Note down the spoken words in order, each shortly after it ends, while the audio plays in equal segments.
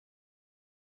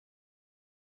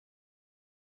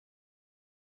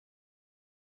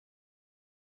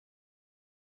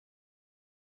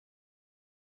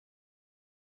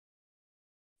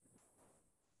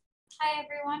Hi,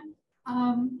 everyone.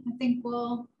 I think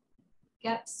we'll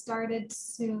get started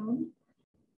soon.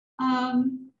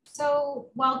 So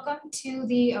welcome to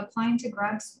the Applying to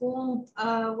Grad School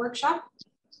workshop.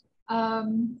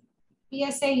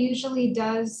 BSA usually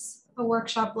does a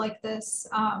workshop like this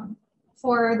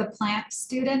for the plant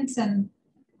students. And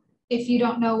if you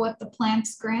don't know what the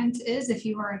plants grant is, if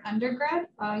you are an undergrad,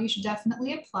 you should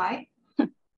definitely apply.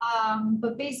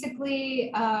 But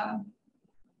basically,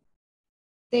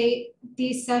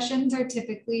 these sessions are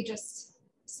typically just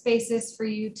spaces for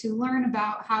you to learn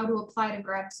about how to apply to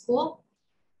grad school.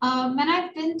 And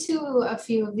I've been to a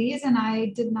few of these and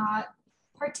I did not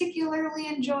particularly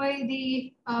enjoy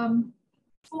the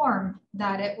form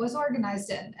that it was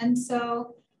organized in. And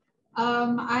so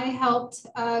I helped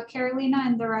Carolina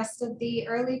and the rest of the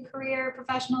Early Career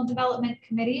Professional Development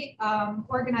Committee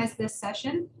organize this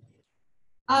session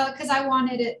because I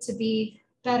wanted it to be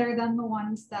better than the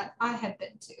ones that I had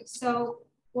been to. So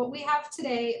what we have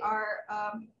today are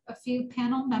a few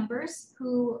panel members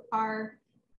who are,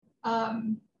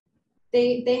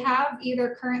 they have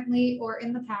either currently or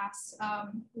in the past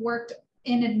worked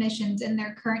in admissions in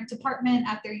their current department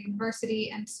at their university.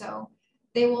 And so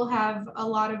they will have a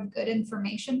lot of good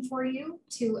information for you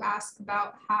to ask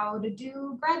about how to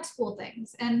do grad school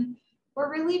things. And we're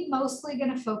really mostly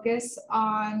going to focus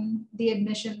on the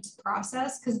admissions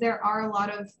process because there are a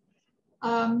lot of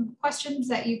questions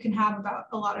that you can have about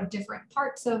a lot of different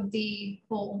parts of the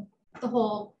whole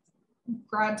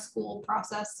grad school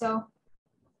process. So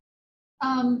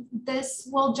this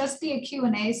will just be a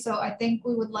Q&A. So I think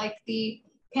we would like the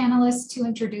panelists to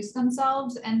introduce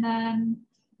themselves, and then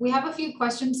we have a few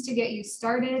questions to get you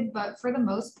started, but for the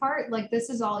most part, like, this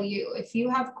is all you. If you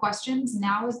have questions,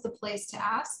 now is the place to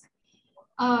ask.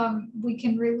 We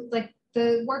can really, like,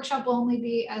 the workshop will only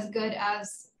be as good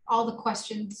as all the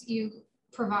questions you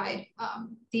provide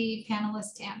the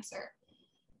panelists to answer.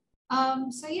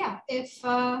 So yeah, if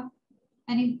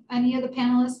any of the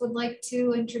panelists would like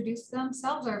to introduce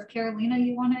themselves, or if Carolina,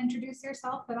 you want to introduce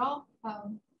yourself at all,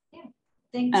 yeah,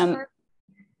 thanks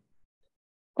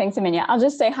Thanks, Amenya. I'll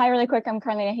just say hi really quick. I'm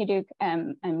Carolina Hayduke.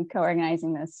 I'm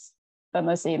co-organizing this, but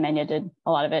mostly Amenya did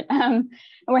a lot of it. And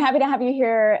we're happy to have you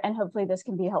here, and hopefully this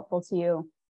can be helpful to you.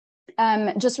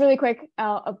 Just really quick,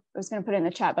 I was going to put it in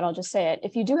the chat, but I'll just say it.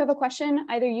 If you do have a question,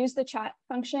 either use the chat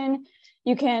function.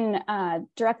 You can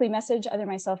directly message either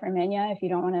myself or Amenya if you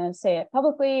don't want to say it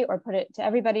publicly or put it to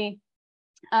everybody.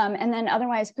 And then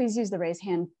otherwise, please use the raise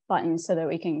hand button so that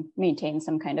we can maintain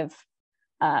some kind of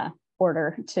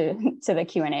order to the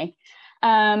Q&A.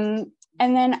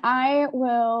 And then I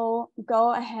will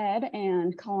go ahead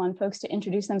and call on folks to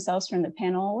introduce themselves from the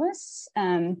panelists,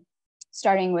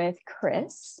 starting with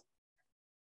Chris.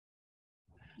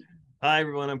 Hi,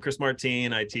 everyone. I'm Chris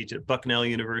Martin. I teach at Bucknell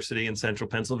University in Central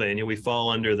Pennsylvania. We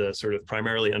fall under the sort of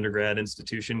primarily undergrad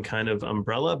institution kind of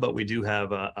umbrella, but we do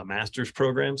have a master's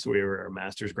program. So we are a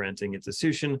master's granting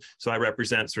institution. So I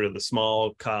represent sort of the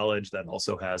small college that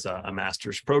also has a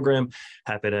master's program.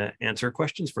 Happy to answer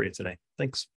questions for you today.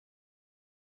 Thanks.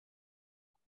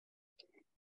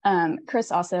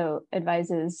 Chris also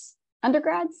advises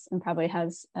undergrads and probably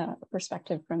has a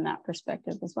perspective from that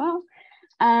perspective as well.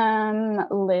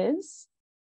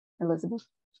 Elizabeth.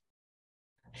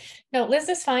 No, Liz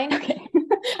is fine. Okay.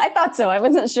 I thought so. I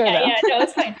wasn't sure though. Yeah, no,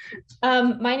 it's fine.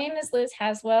 My name is Liz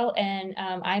Haswell, and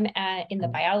I'm in the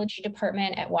biology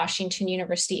department at Washington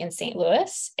University in St.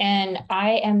 Louis, and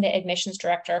I am the admissions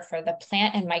director for the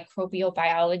plant and microbial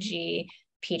biology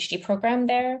PhD program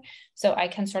there. So I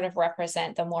can sort of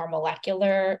represent the more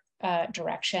molecular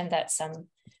direction that some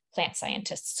plant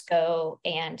scientists go,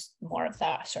 and more of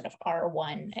the sort of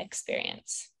R1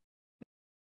 experience.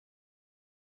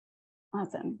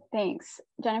 Awesome, thanks.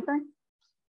 Jennifer?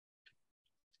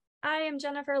 I am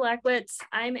Jennifer Lackwitz.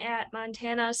 I'm at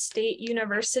Montana State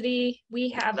University. We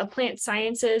have a plant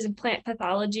sciences and plant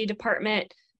pathology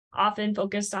department, often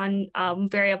focused on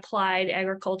very applied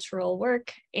agricultural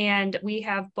work. And we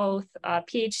have both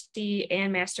PhD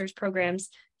and master's programs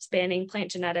spanning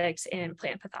plant genetics and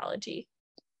plant pathology.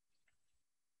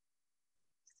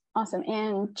 Awesome,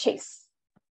 and Chase.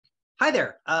 Hi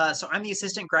there. So I'm the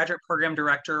Assistant Graduate Program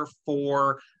Director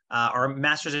for our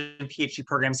Master's and PhD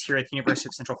programs here at the University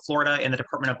of Central Florida in the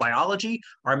Department of Biology.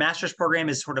 Our master's program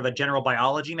is sort of a general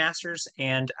biology master's,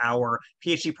 and our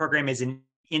PhD program is in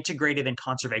integrated and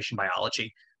conservation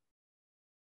biology.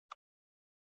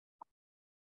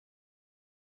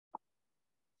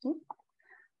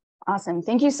 Awesome,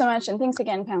 thank you so much. And thanks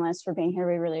again, panelists, for being here.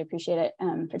 We really appreciate it,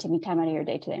 for taking time out of your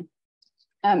day today.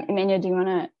 Amenya, do you want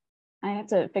to, I have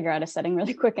to figure out a setting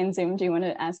really quick in Zoom. Do you want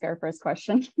to ask our first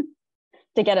question?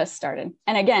 to get us started.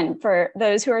 And again, for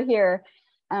those who are here,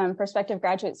 prospective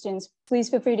graduate students, please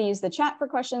feel free to use the chat for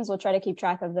questions. We'll try to keep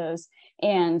track of those,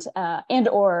 and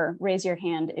or raise your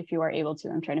hand if you are able to.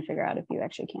 I'm trying to figure out if you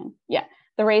actually can. Yeah,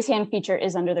 the raise hand feature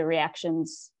is under the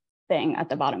reactions thing at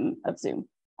the bottom of Zoom.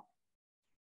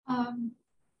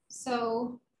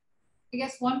 So I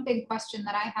guess one big question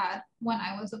that I had when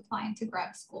I was applying to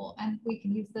grad school, and we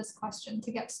can use this question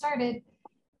to get started,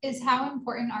 is how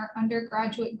important are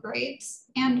undergraduate grades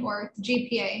and or the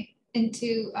GPA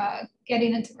into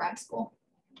getting into grad school?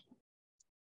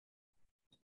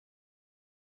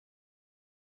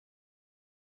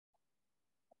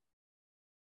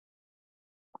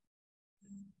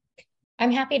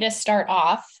 I'm happy to start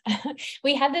off.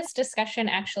 We had this discussion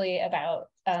actually about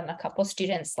a couple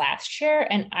students last year,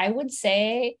 and I would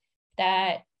say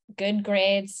that good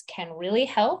grades can really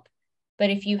help,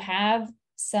 but if you have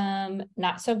some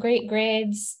not so great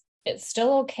grades, it's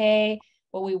still okay.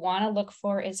 What we want to look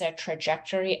for is a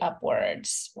trajectory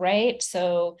upwards, right?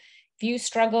 So if you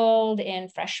struggled in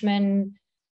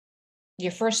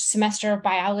your first semester of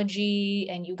biology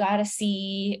and you got a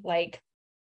C, like,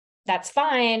 that's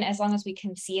fine as long as we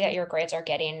can see that your grades are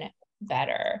getting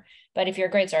better. But if your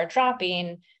grades are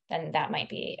dropping, then that might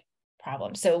be a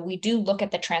problem. So we do look at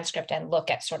the transcript and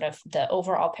look at sort of the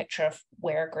overall picture of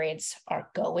where grades are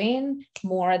going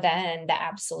more than the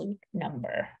absolute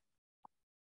number,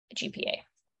 GPA.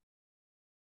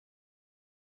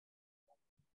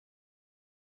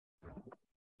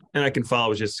 And I can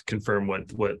follow, just confirm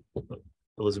what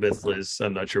Elizabeth, Liz,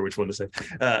 I'm not sure which one to say,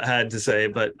 had to say,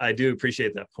 but I do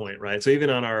appreciate that point, right? So even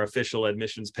on our official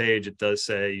admissions page, it does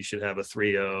say you should have a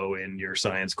 3.0 in your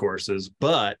science courses,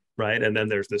 but, right? And then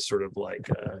there's this sort of like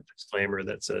disclaimer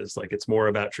that says like, it's more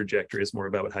about trajectory, it's more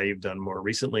about how you've done more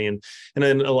recently. And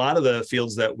then a lot of the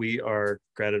fields that we are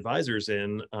grad advisors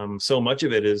in, so much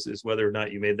of it is whether or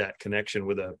not you made that connection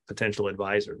with a potential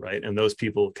advisor, right? And those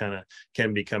people kind of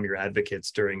can become your advocates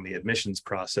during the admissions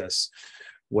process,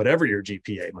 whatever your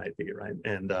GPA might be, right?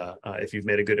 And if you've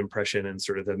made a good impression and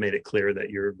sort of have made it clear that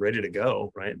you're ready to go,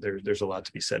 right? There's a lot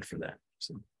to be said for that.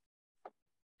 So.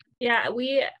 Yeah,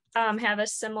 we have a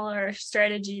similar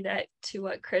strategy to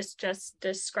what Chris just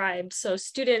described. So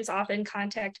students often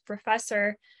contact a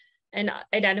professor and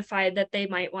identify that they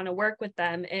might want to work with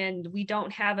them, and we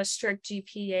don't have a strict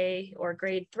GPA or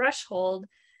grade threshold.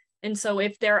 And so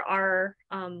if there are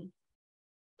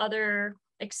other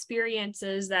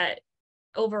experiences that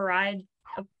override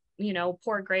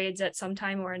poor grades at some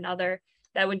time or another,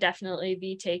 that would definitely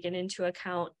be taken into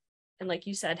account. And like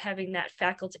you said, having that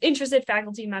interested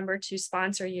faculty member to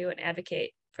sponsor you and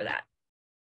advocate for that.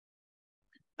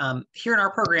 Here in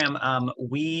our program,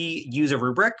 we use a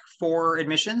rubric for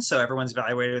admissions, so everyone's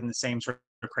evaluated in the same sort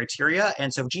of criteria,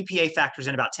 and so GPA factors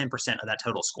in about 10% of that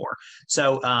total score.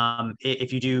 So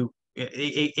if you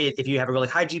have a really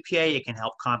high GPA, it can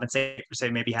help compensate for, say,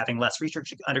 maybe having less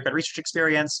undergrad research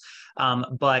experience.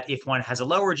 But if one has a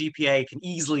lower GPA, it can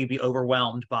easily be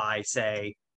overwhelmed by,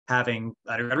 say, having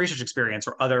undergrad research experience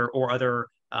or other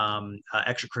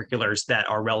extracurriculars that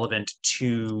are relevant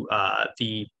to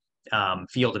the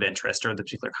field of interest or the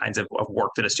particular kinds of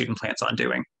work that a student plans on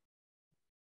doing.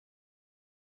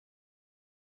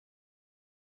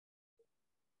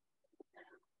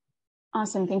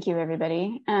 Awesome, thank you,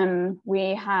 everybody.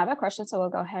 We have a question, so we'll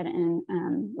go ahead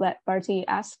and let Barty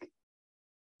ask.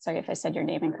 Sorry if I said your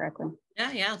name incorrectly.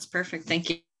 Yeah, it's perfect. Thank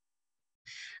you.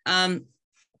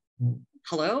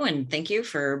 Hello, and thank you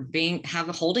for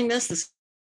holding this. This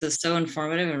is so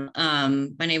informative.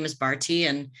 My name is Barty,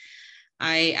 and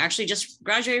I actually just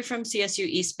graduated from CSU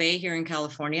East Bay here in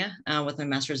California with my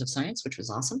Master's of Science, which was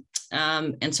awesome.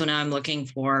 And so now I'm looking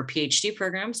for PhD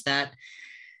programs that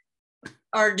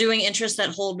are doing interests that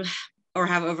hold or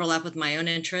have overlap with my own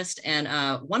interest. And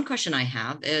one question I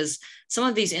have is, some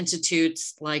of these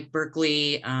institutes like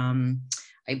Berkeley,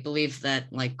 I believe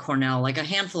that like Cornell, like a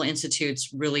handful of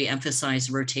institutes really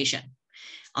emphasize rotation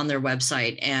on their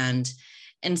website. And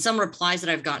some replies that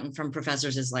I've gotten from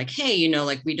professors is like, hey,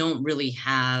 like we don't really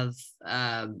have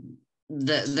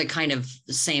the kind of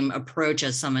same approach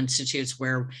as some institutes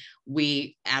where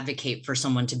we advocate for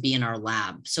someone to be in our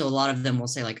lab. So a lot of them will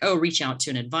say like, oh, reach out to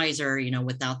an advisor,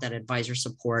 without that advisor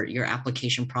support, your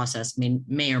application process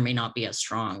may or may not be as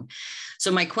strong.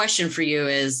 So my question for you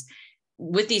is,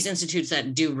 with these institutes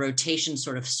that do rotation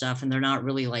sort of stuff, and they're not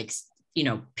really like,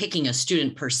 picking a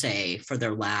student per se for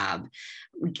their lab,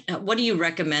 what do you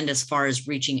recommend as far as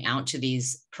reaching out to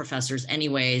these professors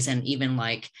anyways, and even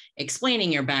like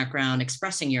explaining your background,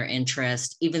 expressing your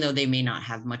interest, even though they may not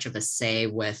have much of a say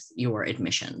with your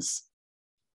admissions?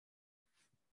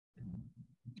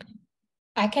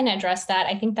 I can address that.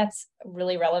 I think that's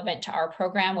really relevant to our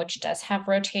program, which does have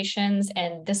rotations.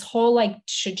 And this whole like,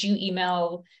 should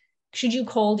you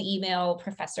cold email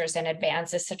professors in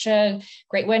advance is such a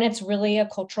great one. It's really a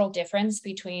cultural difference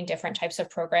between different types of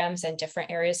programs and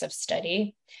different areas of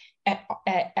study. At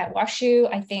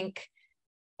WashU, I think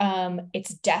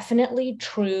it's definitely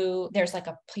true. There's like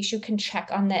a place you can check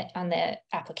on the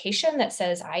application that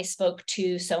says I spoke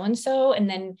to so-and-so. And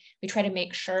then we try to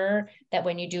make sure that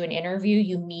when you do an interview,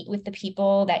 you meet with the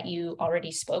people that you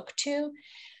already spoke to.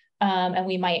 And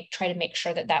we might try to make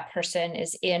sure that that person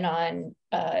is in on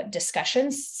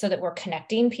discussions so that we're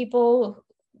connecting people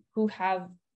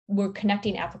we're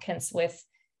connecting applicants with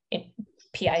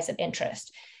PIs of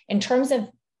interest. In terms of,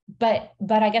 but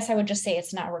I guess I would just say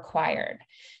it's not required.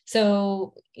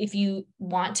 So if you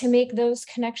want to make those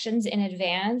connections in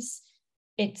advance,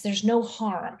 there's no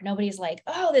harm. Nobody's like,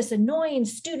 oh, this annoying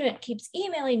student keeps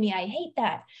emailing me. I hate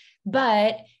that.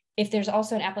 But if there's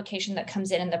also an application that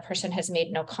comes in and the person has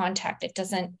made no contact, it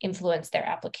doesn't influence their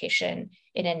application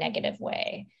in a negative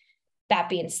way. That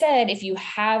being said, if you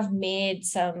have made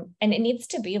some, and it needs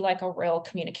to be like a real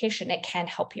communication, it can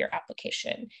help your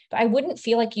application. But I wouldn't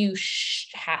feel like you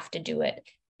have to do it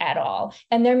at all.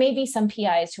 And there may be some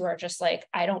PIs who are just like,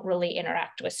 I don't really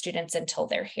interact with students until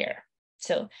they're here.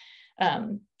 So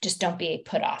just don't be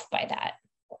put off by that.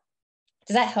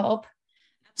 Does that help?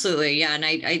 Absolutely. Yeah. And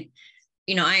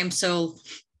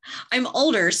I'm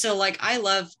older, so like I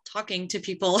love talking to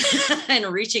people and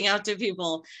reaching out to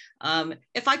people.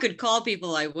 If I could call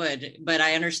people, I would, but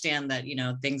I understand that,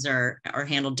 things are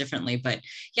handled differently. But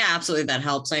yeah, absolutely, that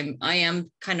helps. I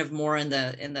am kind of more in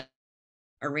the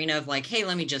arena of like, hey,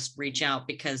 let me just reach out,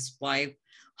 because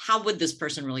how would this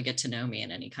person really get to know me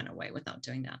in any kind of way without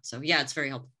doing that? So yeah, it's very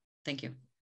helpful. Thank you.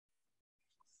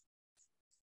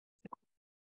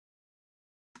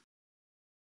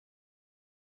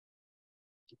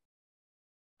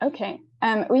 Okay,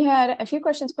 we had a few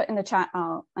questions put in the chat.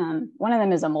 One of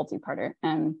them is a multi-parter.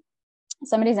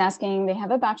 Somebody's asking, they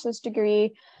have a bachelor's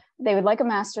degree, they would like a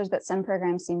master's, but some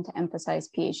programs seem to emphasize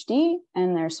PhD,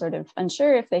 and they're sort of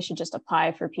unsure if they should just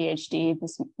apply for PhD.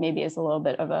 This maybe is a little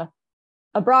bit of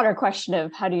a broader question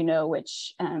of how do you know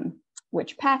which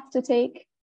path to take?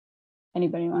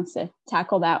 Anybody wants to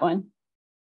tackle that one?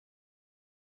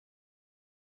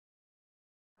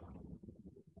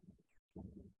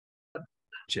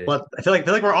 Well, I feel like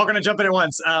we're all going to jump in at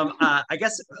once. I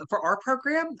guess for our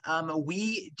program,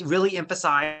 we really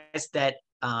emphasize that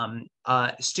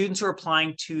students who are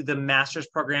applying to the master's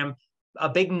program, a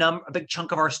big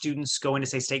chunk of our students go into,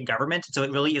 say, state government. So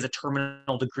it really is a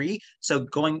terminal degree. So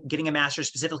getting a master's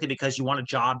specifically because you want a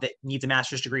job that needs a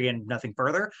master's degree and nothing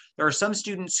further. There are some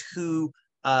students who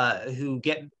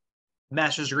get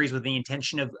master's degrees with the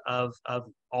intention of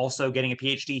also getting a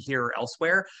PhD here or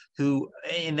elsewhere, who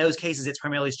in those cases, it's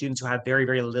primarily students who have very,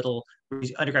 very little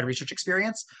undergrad research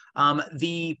experience.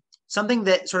 Something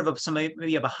that sort of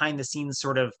maybe a behind the scenes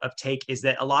sort of take is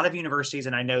that a lot of universities,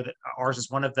 and I know that ours is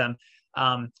one of them,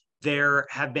 there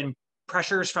have been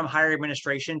pressures from higher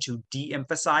administration to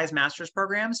de-emphasize master's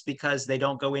programs because they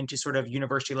don't go into sort of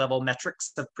university level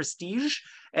metrics of prestige.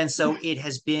 And so it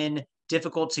has been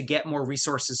difficult to get more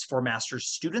resources for master's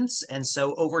students. And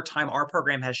so over time, our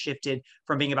program has shifted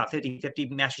from being about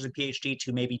 50-50 master's and PhD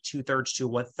to maybe 2/3 to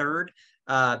 1/3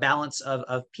 balance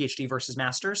of PhD versus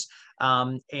master's.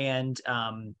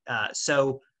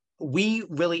 So we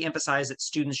really emphasize that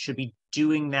students should be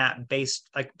doing that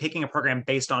picking a program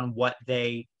based on what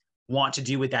they want to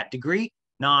do with that degree,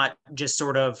 not just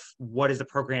sort of what does the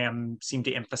program seem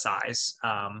to emphasize.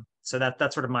 So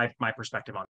that's sort of my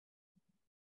perspective on it.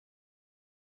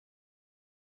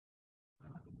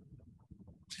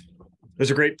 Those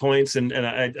are great points, and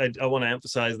I want to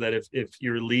emphasize that if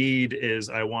your lead is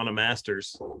I want a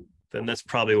master's, then that's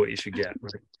probably what you should get,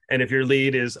 right? And if your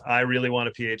lead is I really want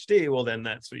a PhD, well, then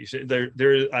that's what you should.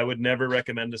 I would never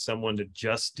recommend to someone to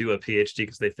just do a PhD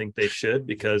because they think they should,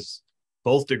 because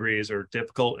both degrees are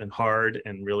difficult and hard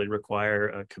and really require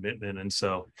a commitment. And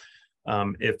so,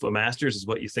 if a master's is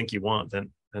what you think you want,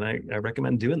 then I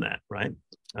recommend doing that, right?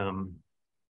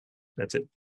 That's it.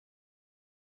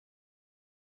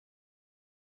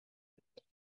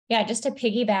 Yeah, just to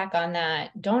piggyback on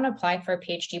that, don't apply for a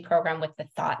PhD program with the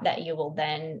thought that you will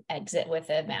then exit with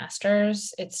a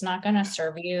master's. It's not going to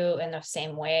serve you in the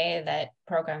same way that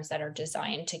programs that are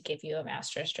designed to give you a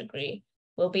master's degree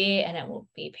will be, and it will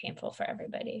be painful for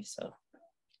everybody. So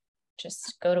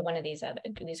just go to one of these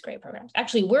great programs.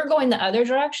 Actually, we're going the other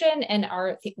direction, and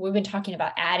we've been talking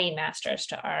about adding masters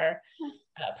to our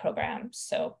programs.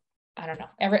 So I don't know.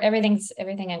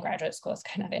 Everything in graduate school is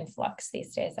kind of in flux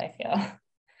these days, I feel.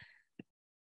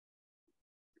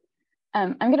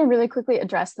 I'm going to really quickly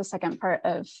address the second part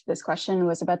of this question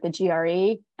was about the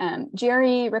GRE.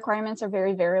 GRE requirements are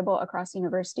very variable across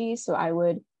universities, so I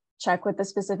would check with the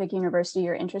specific university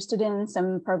you're interested in.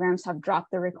 Some programs have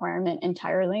dropped the requirement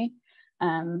entirely.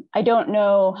 I don't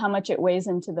know how much it weighs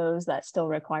into those that still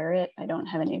require it. I don't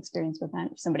have any experience with that.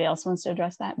 If somebody else wants to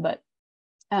address that, but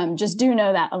just do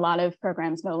know that a lot of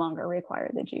programs no longer require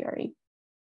the GRE.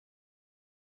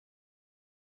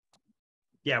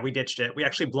 Yeah, we ditched it. We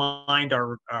actually blind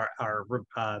our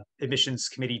admissions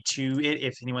committee to it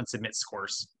if anyone submits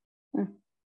scores.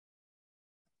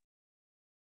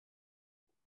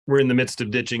 We're in the midst of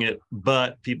ditching it,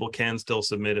 but people can still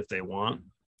submit if they want.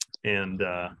 And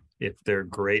if they're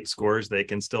great scores, they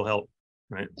can still help,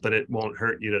 right? But it won't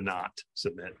hurt you to not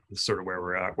submit. It's sort of where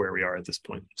we are at this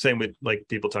point. Same with, like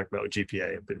people talk about with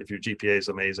GPA, but if your GPA is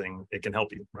amazing, it can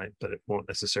help you, right? But it won't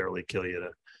necessarily kill you to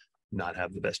not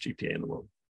have the best GPA in the world.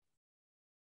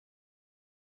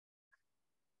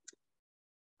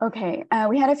 Okay,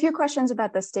 we had a few questions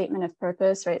about the statement of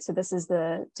purpose, right? So this is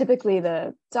typically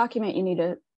the document you need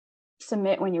to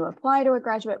submit when you apply to a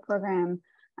graduate program.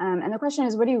 And the question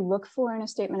is, what do you look for in a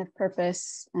statement of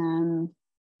purpose?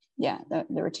 Yeah, there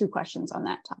were two questions on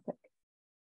that topic.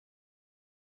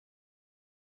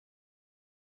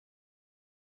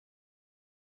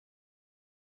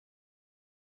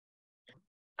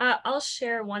 I'll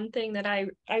share one thing that I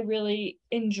really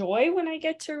enjoy when I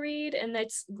get to read, and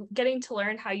that's getting to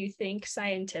learn how you think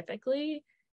scientifically.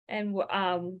 And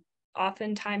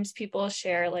oftentimes people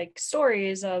share like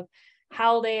stories of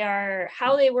how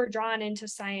they were drawn into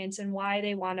science and why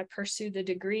they want to pursue the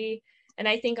degree. And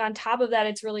I think on top of that,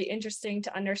 it's really interesting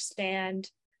to understand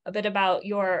a bit about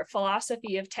your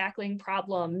philosophy of tackling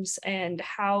problems and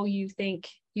how you think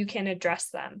you can address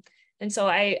them. And so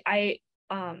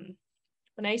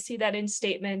when I see that in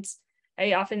statements,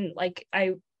 I often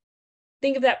I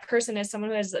think of that person as someone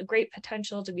who has a great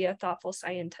potential to be a thoughtful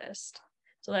scientist.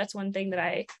 So that's one thing that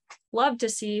I love to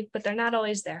see, but they're not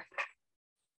always there.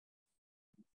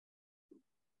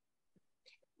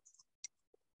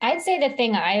 I'd say the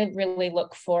thing I really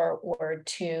look forward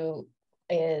to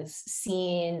is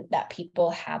seeing that people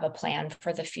have a plan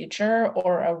for the future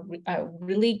or a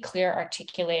really clear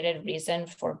articulated reason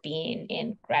for being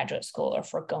in graduate school or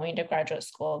for going to graduate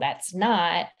school. That's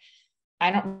not,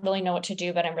 I don't really know what to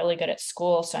do, but I'm really good at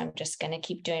school, so I'm just going to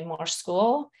keep doing more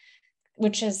school,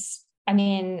 which is, I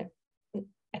mean,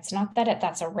 it's not that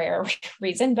that's a rare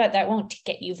reason, but that won't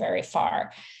get you very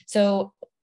far. So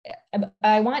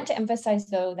I want to emphasize,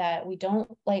 though, that we don't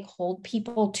hold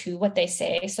people to what they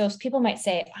say. So people might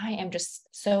say, I am just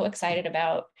so excited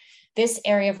about this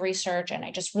area of research and I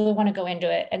just really want to go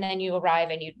into it. And then you arrive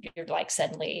and you're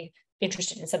suddenly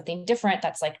interested in something different.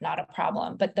 That's not a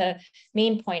problem. But the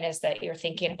main point is that you're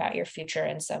thinking about your future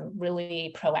in some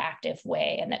really proactive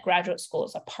way, and that graduate school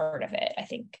is a part of it, I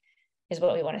think, is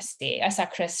what we want to see. I saw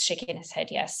Chris shaking his head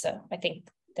yes. So I think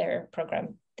their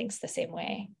program thinks the same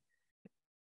way.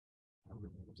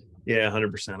 Yeah,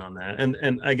 100% on that.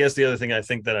 And I guess the other thing I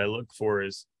think that I look for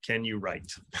is, can you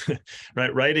write?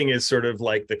 Right? Writing is sort of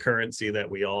like the currency that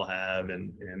we all have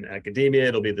in academia.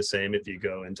 It'll be the same if you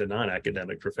go into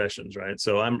non-academic professions, right?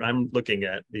 So I'm looking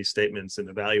at these statements and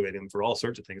evaluating them for all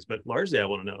sorts of things, but largely I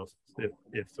want to know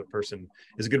if a person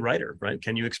is a good writer, right?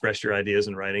 Can you express your ideas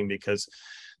in writing? Because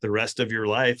the rest of your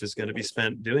life is going to be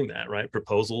spent doing that, right?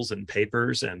 Proposals and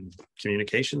papers and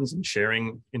communications and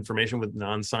sharing information with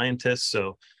non-scientists.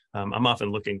 So I'm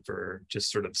often looking for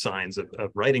just sort of signs of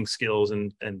writing skills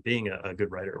and being a good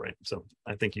writer, right? So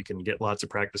I think you can get lots of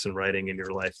practice in writing in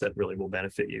your life that really will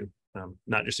benefit you,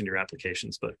 not just in your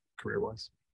applications, but career-wise.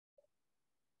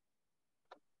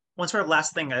 One sort of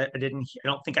last thing I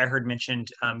don't think I heard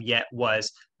mentioned yet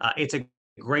was it's a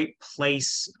great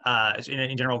place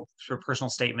in general for personal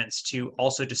statements to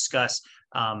also discuss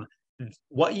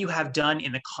what you have done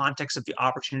in the context of the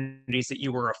opportunities that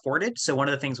you were afforded. So one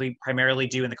of the things we primarily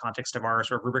do in the context of our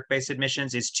sort of rubric-based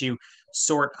admissions is to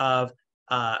sort of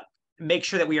make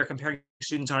sure that we are comparing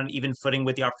students on an even footing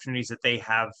with the opportunities that they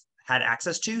have had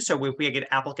access to. So if we get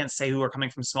applicants, say, who are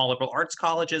coming from small liberal arts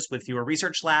colleges with fewer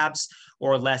research labs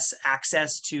or less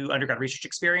access to undergrad research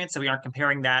experience, so we aren't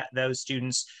comparing those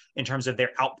students in terms of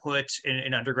their output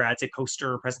in undergrad, say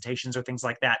poster presentations or things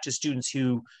like that, to students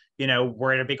who,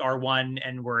 were at a big R1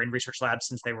 and were in research labs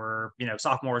since they were,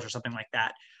 sophomores or something like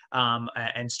that.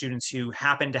 and students who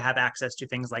happen to have access to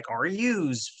things like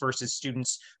REUs versus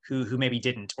students who maybe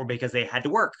didn't, or because they had to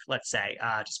work, let's say,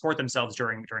 to support themselves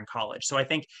during college. So I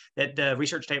think that the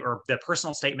research statement or the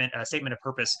personal statement, statement of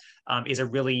purpose, is a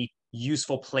really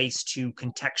useful place to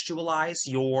contextualize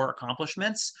your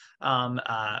accomplishments,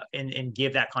 and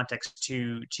give that context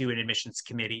to an admissions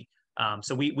committee.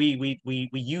 So we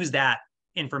use that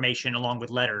information along with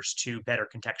letters to better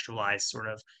contextualize sort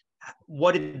of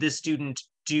what did this student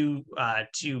do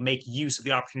to make use of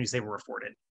the opportunities they were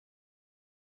afforded.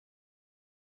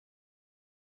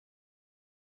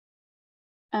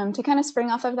 To kind of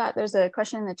spring off of that, there's a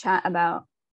question in the chat about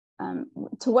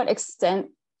to what extent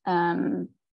having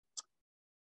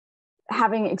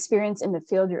experience in the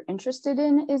field you're interested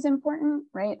in is important,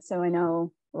 right? So I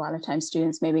know a lot of times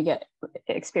students maybe get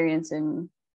experience in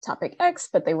topic X,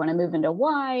 but they want to move into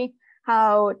Y.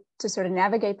 How to sort of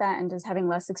navigate that, and does having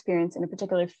less experience in a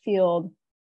particular field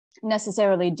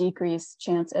necessarily decrease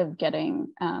chance of getting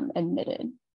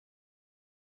admitted?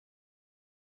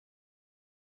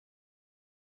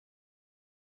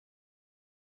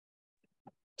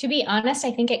 To be honest,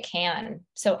 I think it can.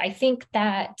 So I think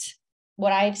that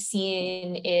what I've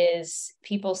seen is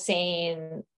people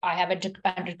saying, I have a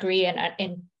degree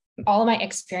in all of my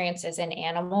experiences in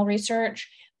animal research,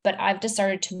 but I've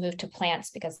decided to move to plants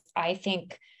because I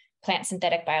think plant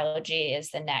synthetic biology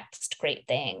is the next great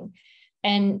thing.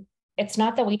 And it's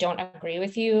not that we don't agree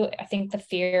with you. I think the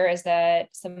fear is that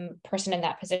some person in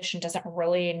that position doesn't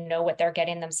really know what they're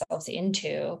getting themselves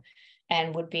into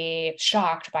and would be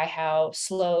shocked by how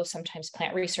slow sometimes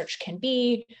plant research can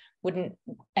be, would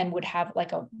have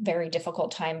like a very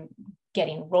difficult time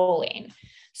getting rolling.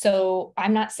 So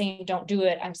I'm not saying don't do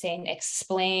it. I'm saying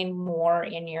explain more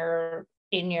in your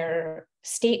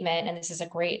statement. And this is a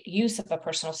great use of a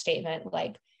personal statement,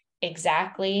 like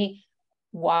exactly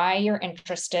why you're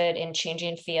interested in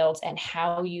changing fields and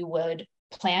how you would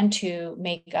plan to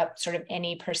make up sort of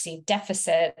any perceived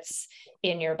deficits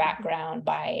in your background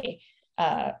by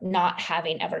not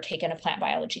having ever taken a plant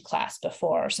biology class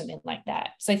before or something like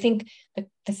that. So I think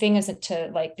the thing isn't to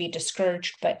like be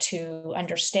discouraged, but to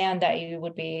understand that you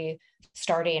would be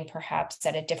starting perhaps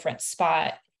at a different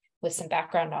spot with some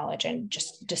background knowledge and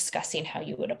just discussing how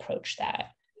you would approach that.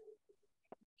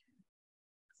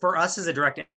 For us as a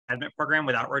direct admit program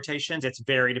without rotations, it's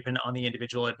very dependent on the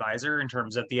individual advisor in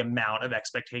terms of the amount of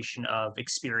expectation of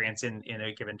experience in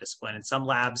a given discipline. In some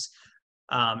labs,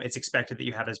 it's expected that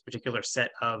you have this particular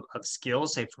set of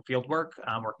skills, say for field work,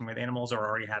 working with animals, or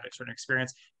already have a certain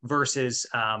experience, versus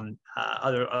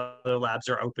other labs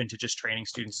are open to just training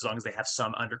students as long as they have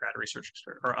some undergrad research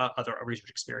or other research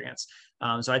experience.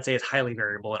 So I'd say it's highly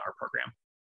variable in our program.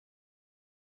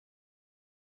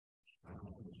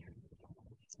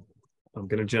 I'm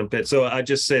going to jump in. So I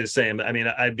just say the same. I mean,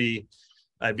 I'd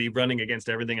be running against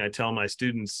everything I tell my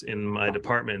students in my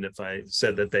department if I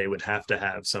said that they would have to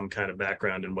have some kind of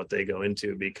background in what they go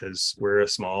into, because we're a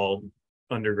small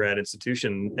undergrad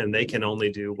institution and they can only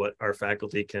do what our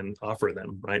faculty can offer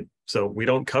them, right? So we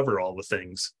don't cover all the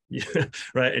things,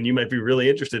 right? And you might be really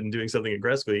interested in doing something in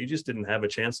grad school you just didn't have a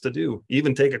chance to do,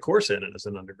 even take a course in it as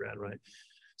an undergrad, right?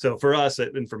 So for us,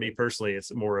 and for me personally,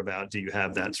 it's more about, do you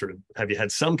have that sort of, have you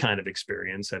had some kind of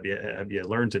experience? Have you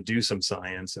learned to do some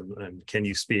science? And can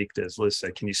you speak, as Liz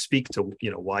said, can you speak to,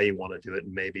 why you want to do it,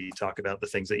 and maybe talk about the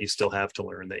things that you still have to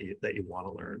learn that you want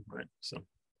to learn, right? So.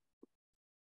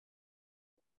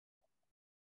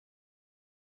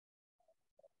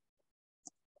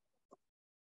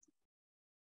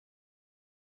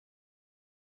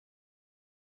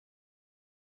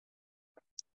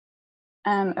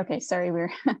 Okay, sorry,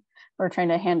 we're trying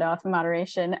to hand off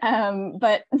moderation.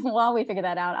 But while we figure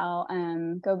that out, I'll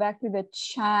go back through the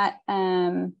chat.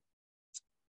 There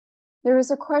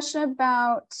was a question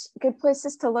about good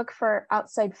places to look for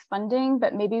outside funding,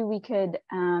 but maybe we could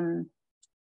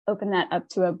open that up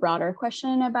to a broader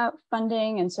question about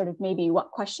funding, and sort of maybe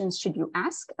what questions should you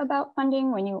ask about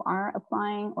funding when you are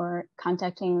applying or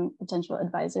contacting potential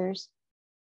advisors?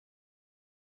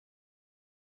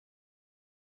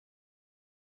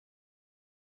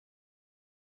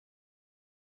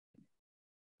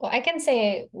 Well, I can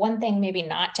say one thing maybe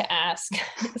not to ask,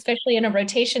 especially in a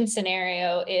rotation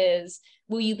scenario, is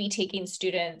will you be taking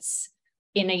students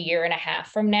in a year and a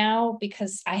half from now?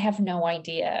 Because I have no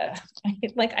idea.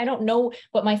 I don't know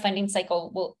what my funding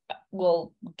cycle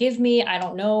will give me. I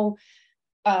don't know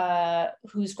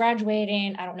who's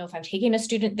graduating. I don't know if I'm taking a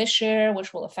student this year,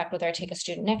 which will affect whether I take a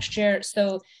student next year.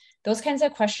 So those kinds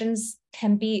of questions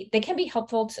can be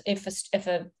helpful to, if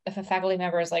a faculty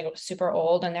member is like super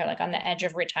old and they're like on the edge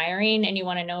of retiring and you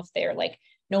want to know if they're like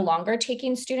no longer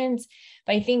taking students.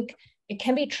 But I think it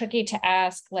can be tricky to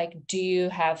ask, like, do you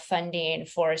have funding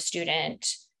for a student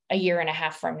a year and a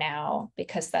half from now?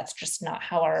 Because that's just not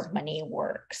how our money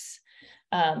works.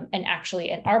 And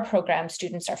actually in our program,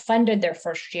 students are funded their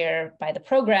first year by the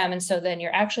program. And so then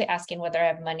you're actually asking whether I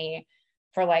have money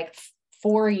for like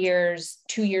 4 years,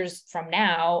 2 years from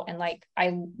now. And like,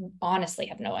 I honestly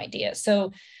have no idea.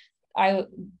 So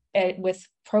with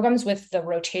programs with the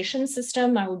rotation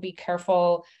system, I would be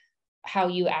careful how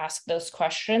you ask those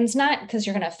questions, not because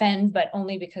you're going to offend, but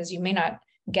only because you may not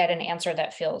get an answer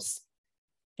that feels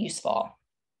useful,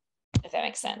 if that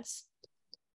makes sense.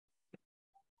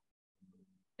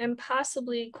 And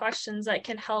possibly questions that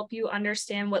can help you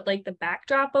understand what like the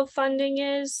backdrop of funding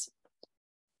is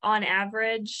on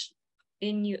average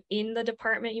in the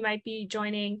department you might be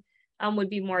joining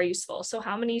would be more useful. So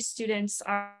how many students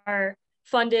are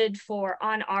funded for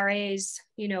on RAs,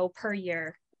 per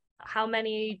year? How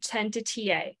many tend to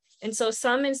TA? And so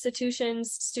some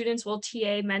institutions, students will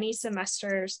TA many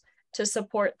semesters to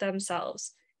support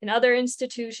themselves. In other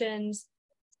institutions,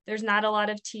 there's not a lot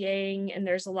of TAing and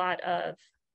there's a lot of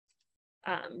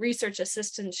research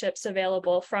assistantships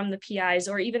available from the PIs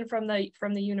or even from the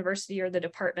university or the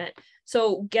department.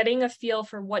 So getting a feel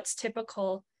for what's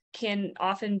typical can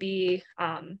often be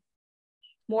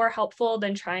more helpful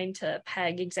than trying to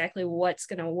peg exactly what's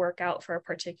going to work out for a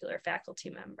particular faculty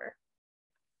member.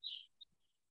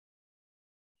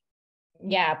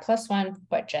 Yeah, plus one,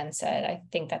 what Jen said, I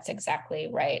think that's exactly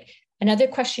right. Another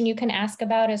question you can ask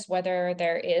about is whether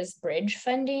there is bridge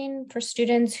funding for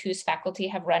students whose faculty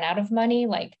have run out of money.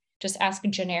 Like, just ask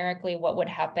generically what would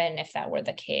happen if that were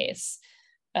the case.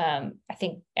 I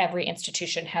think every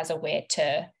institution has a way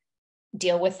to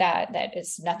deal with that. That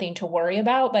is nothing to worry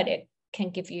about, but it can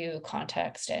give you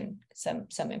context and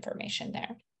some information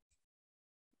there.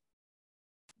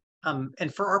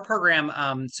 And for our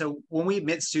program, so when we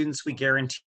admit students, we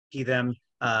guarantee them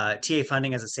TA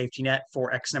funding as a safety net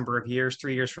for X number of years,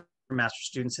 3 years for master's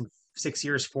students and 6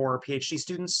 years for PhD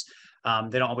students.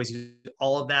 They don't always use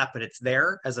all of that, but it's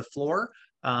there as a floor.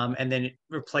 And then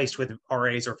replaced with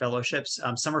RAs or fellowships.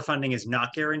 Summer funding is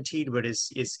not guaranteed, but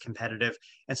is competitive.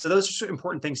 And so those are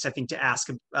important things I think to ask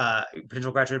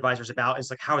potential graduate advisors about is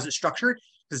like, how is it structured?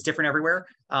 Because it's different everywhere.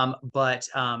 But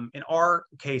in our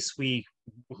case,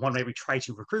 one way we try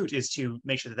to recruit is to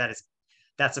make sure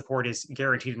that support is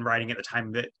guaranteed in writing at the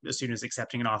time that the student is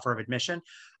accepting an offer of admission.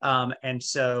 But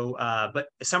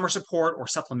summer support or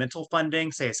supplemental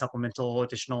funding, say a supplemental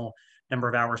additional number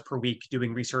of hours per week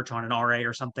doing research on an RA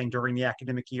or something during the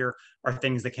academic year, are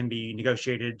things that can be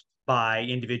negotiated by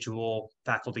individual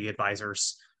faculty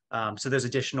advisors. So there's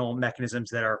additional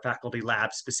mechanisms that are faculty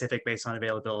lab specific based on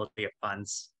availability of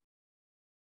funds.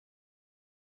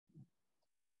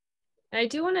 I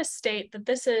do want to state that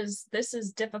this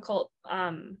is difficult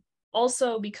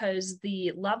also because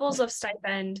the levels of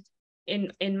stipend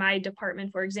in my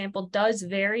department, for example, does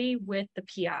vary with the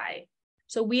PI.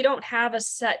 So we don't have a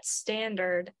set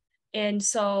standard. And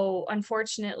so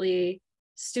unfortunately,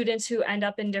 students who end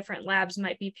up in different labs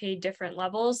might be paid different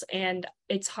levels, and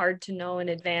it's hard to know in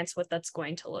advance what that's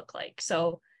going to look like.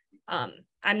 So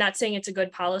I'm not saying it's a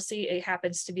good policy. It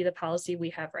happens to be the policy we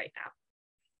have right now.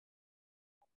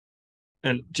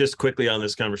 And just quickly on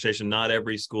this conversation, not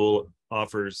every school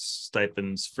offers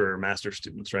stipends for master's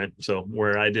students, right? So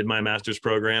where I did my master's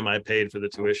program, I paid for the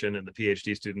tuition and the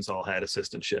PhD students all had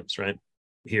assistantships, right?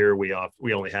 Here we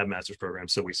only have master's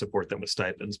programs, so we support them with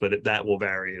stipends, but that will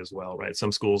vary as well, right?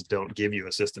 Some schools don't give you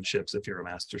assistantships if you're a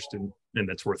master's student, and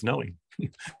that's worth knowing.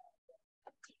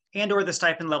 And or the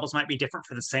stipend levels might be different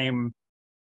for the same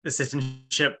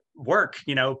assistantship work,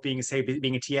 being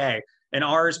a TA. In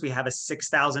ours, we have a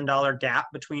 $6,000 gap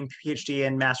between PhD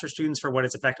and master's students for what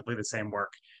is effectively the same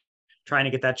work. Trying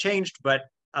to get that changed, but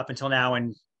up until now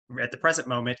and at the present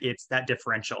moment, it's that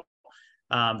differential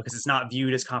because it's not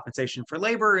viewed as compensation for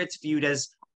labor. It's viewed as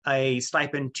a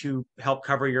stipend to help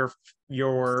cover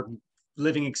your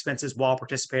living expenses while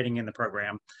participating in the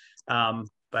program.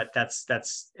 But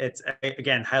it's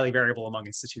again highly variable among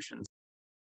institutions.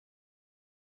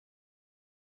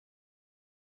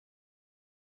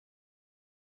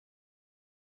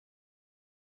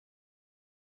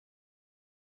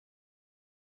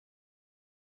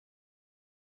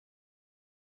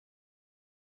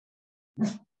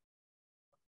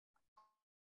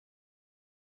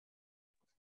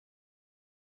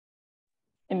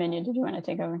 Emilia, did you want to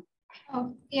take over?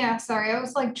 Oh, yeah, sorry. I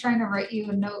was like trying to write you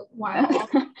a note while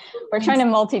we're trying to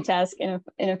multitask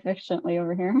inefficiently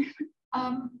over here.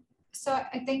 So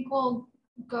I think we'll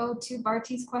go to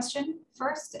Barty's question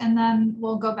first, and then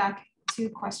we'll go back to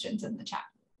questions in the chat.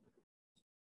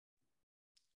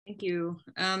 Thank you.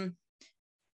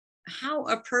 How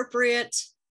appropriate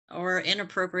or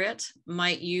inappropriate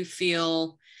might you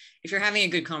feel if you're having a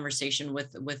good conversation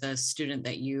with a student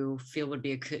that you feel would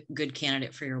be a good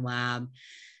candidate for your lab,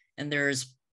 and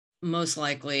there's most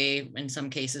likely, in some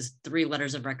cases, 3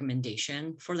 letters of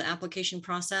recommendation for the application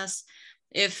process?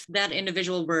 If that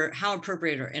individual were, how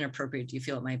appropriate or inappropriate do you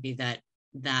feel it might be that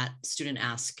that student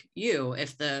ask you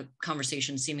if the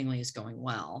conversation seemingly is going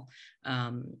well,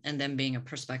 and then being a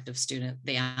prospective student,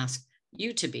 they ask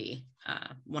you to be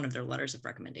one of their letters of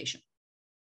recommendation?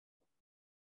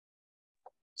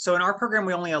 So in our program,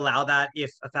 we only allow that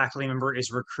if a faculty member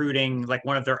is recruiting like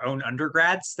one of their own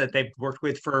undergrads that they've worked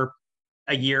with for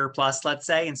a year plus, let's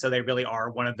say. And so they really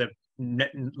are one of the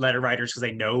letter writers because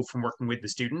they know from working with the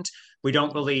student. We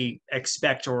don't really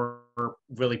expect or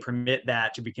really permit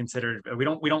that to be considered. We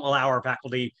don't allow our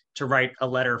faculty to write a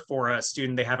letter for a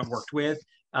student they haven't worked with.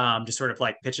 Just sort of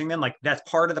like pitching them, like that's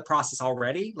part of the process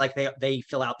already. Like they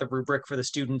fill out the rubric for the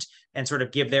student and sort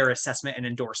of give their assessment and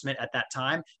endorsement at that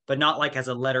time, but not like as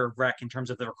a letter of rec in terms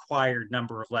of the required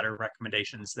number of letter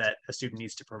recommendations that a student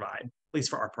needs to provide, at least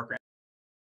for our program.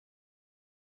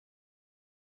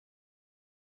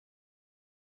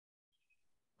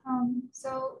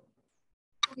 So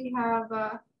we have,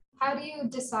 how do you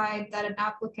decide that an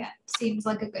applicant seems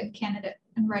like a good candidate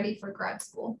and ready for grad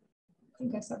school? I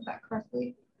think I said that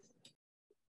correctly.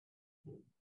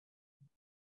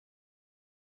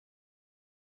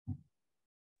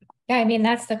 Yeah, I mean,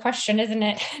 that's the question, isn't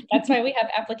it? That's why we have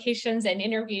applications and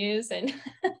interviews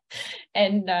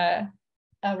and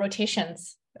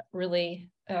rotations, really.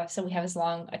 So we have as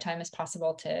long a time as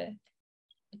possible to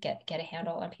get a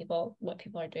handle on what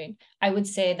people are doing. I would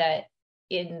say that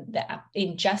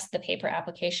in just the paper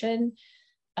application,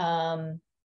 we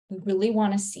really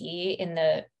want to see in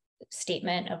the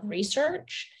statement of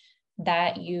research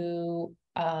that you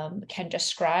can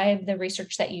describe the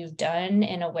research that you've done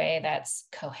in a way that's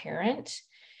coherent,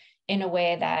 in a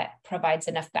way that provides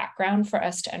enough background for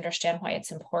us to understand why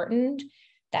it's important,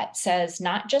 that says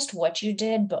not just what you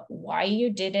did, but why you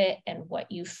did it and what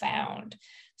you found.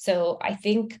 So I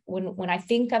think when I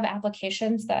think of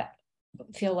applications that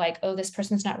feel like, oh, this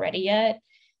person's not ready yet,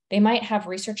 they might have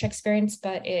research experience,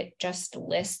 but it just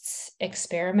lists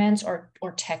experiments or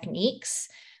techniques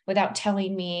without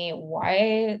telling me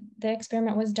why the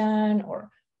experiment was done or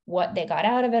what they got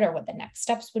out of it or what the next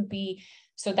steps would be.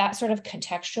 So that sort of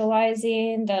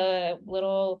contextualizing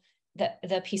the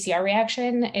PCR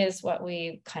reaction is what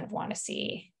we kind of want to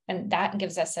see. And that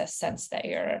gives us a sense that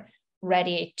you're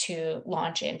ready to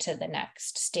launch into the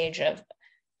next stage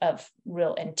of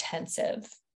real intensive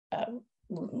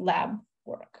lab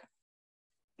work.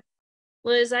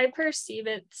 Liz, I perceive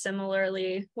it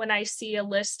similarly when I see a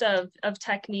list of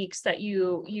techniques that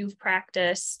you've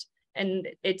practiced and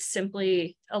it's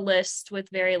simply a list with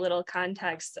very little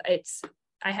context.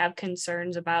 I have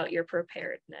concerns about your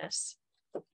preparedness.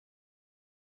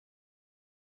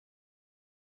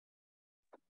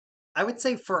 I would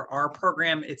say for our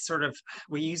program, it's sort of,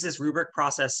 we use this rubric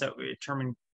process so we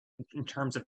determine in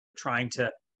terms of trying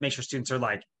to make sure students are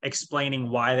like explaining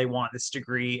why they want this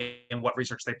degree and what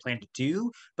research they plan to do.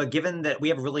 But given that we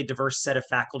have a really diverse set of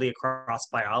faculty across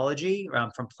biology,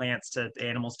 from plants to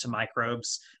animals to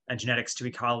microbes and genetics to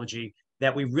ecology,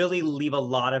 that we really leave a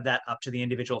lot of that up to the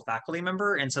individual faculty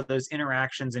member. And so those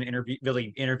interactions and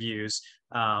interviews,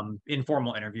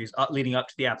 informal interviews leading up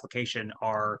to the application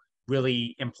are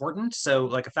really important. So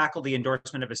like a faculty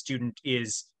endorsement of a student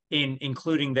is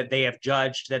including that they have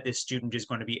judged that this student is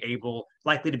going to be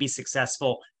likely to be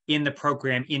successful in the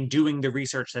program in doing the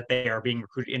research that they are being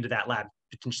recruited into that lab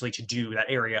potentially to do that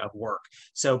area of work.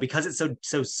 So because it's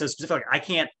so specific, I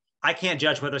can't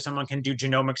judge whether someone can do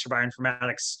genomics or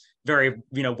bioinformatics very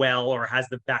well or has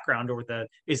the background or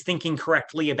is thinking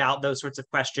correctly about those sorts of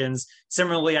questions.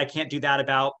 Similarly, I can't do that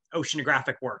about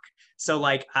oceanographic work. So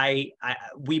like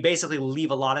we basically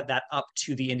leave a lot of that up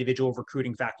to the individual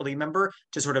recruiting faculty member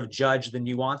to sort of judge the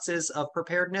nuances of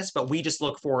preparedness. But we just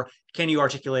look for, can you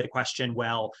articulate a question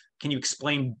well? Can you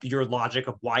explain your logic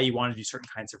of why you want to do certain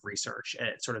kinds of research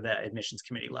at sort of the admissions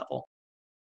committee level?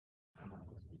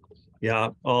 Yeah,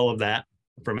 all of that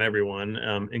from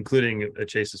everyone, including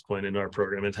Chase's point in our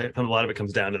program. A lot of it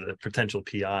comes down to the potential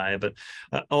PI, but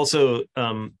also,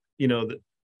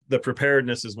 the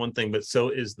preparedness is one thing, but so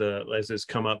is as has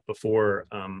come up before,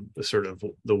 the sort of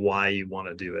the why you want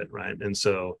to do it, right? And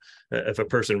so if a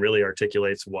person really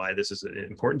articulates why this is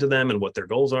important to them and what their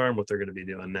goals are and what they're going to be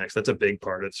doing next, that's a big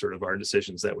part of sort of our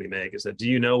decisions that we make, is that, do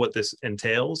you know what this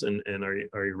entails, and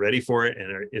are you ready for it,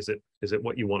 and is it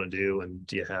what you want to do, and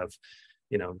do you have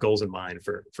goals in mind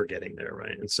for getting there,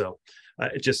 right? And so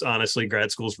it just, honestly,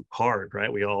 grad school's hard,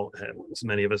 right? We all have, so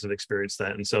many of us have experienced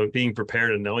that, and so being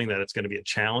prepared and knowing that it's going to be a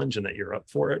challenge and that you're up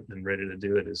for it and ready to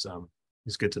do it is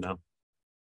good to know.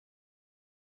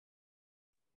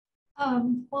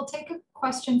 We'll take a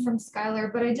question from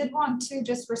Skylar, but I did want to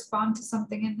just respond to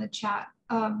something in the chat.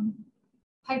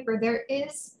 Piper, there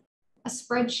is a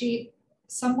spreadsheet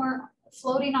somewhere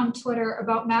floating on Twitter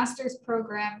about master's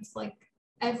programs like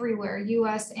everywhere,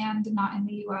 US and not in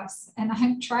the US. And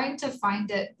I'm trying to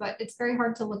find it, but it's very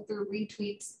hard to look through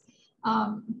retweets.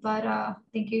 But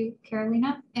thank you,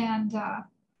 Carolina. And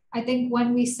I think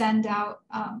when we send out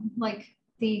like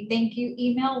the thank you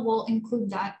email, we'll include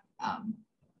that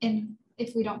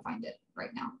if we don't find it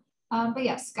right now. But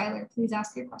yes, Skylar, please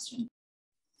ask your question.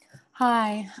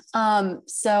 Hi.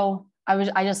 So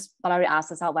I just thought I would ask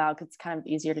this out loud because it's kind of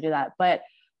easier to do that. But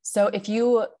so if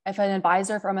an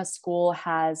advisor from a school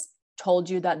has told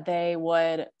you that they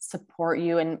would support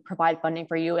you and provide funding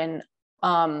for you, and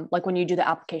like when you do the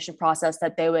application process,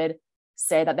 that they would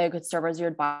say that they could serve as your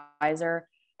advisor,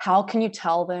 how can you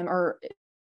tell them, or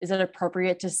is it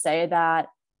appropriate to say that,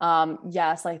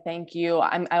 yes, like, thank you,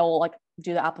 I will like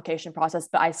do the application process,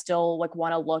 but I still like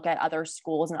want to look at other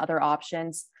schools and other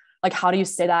options? Like, how do you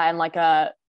say that in like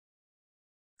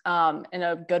in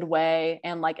a good way?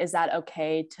 And like, is that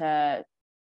okay to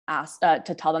ask,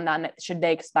 to tell them that, and should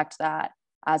they expect that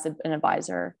as an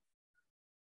advisor?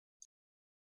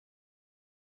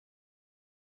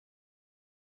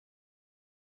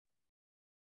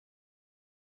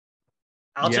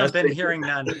 I'll jump in, hearing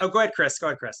none. Oh, go ahead, Chris.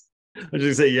 I was just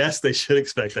gonna say, yes, they should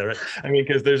expect that, right? I mean,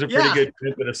 because there's a pretty good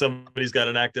chance that if somebody's got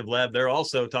an active lab, they're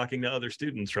also talking to other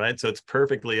students, right? So it's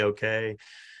perfectly okay.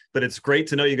 But it's great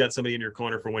to know you got somebody in your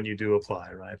corner for when you do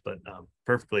apply, right? But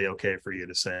perfectly okay for you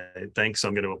to say, thanks,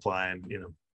 I'm going to apply,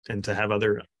 and to have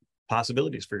other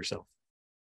possibilities for yourself.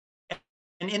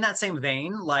 And in that same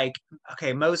vein, like,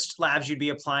 okay, most labs you'd be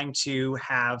applying to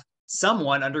have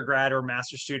someone, undergrad or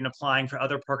master student, applying for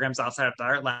other programs outside of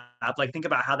their lab. Like, think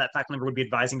about how that faculty member would be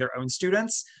advising their own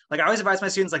students. Like, I always advise my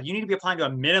students, like, you need to be applying to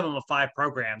a minimum of 5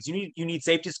 programs. You need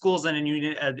safety schools, and you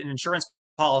need an insurance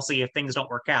policy if things don't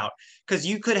work out, because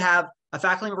you could have a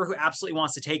faculty member who absolutely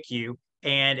wants to take you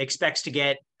and expects to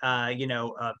get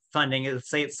funding.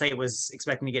 Say it was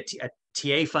expecting to get a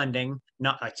TA funding,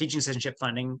 not a teaching assistantship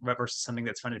funding, versus something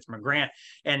that's funded from a grant.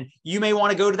 And you may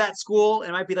want to go to that school.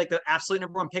 It might be like the absolute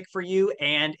 #1 pick for you,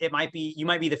 and you might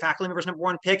be the faculty member's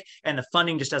 #1 pick, and the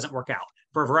funding just doesn't work out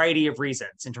for a variety of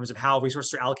reasons in terms of how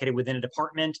resources are allocated within a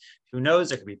department. Who knows?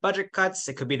 There could be budget cuts.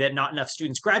 It could be that not enough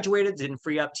students graduated, didn't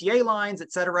free up TA lines,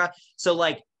 et cetera. So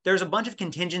like, there's a bunch of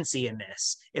contingency in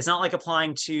this. It's not like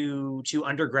applying to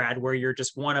undergrad where you're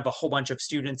just one of a whole bunch of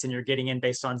students and you're getting in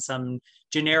based on some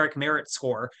generic merit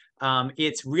score.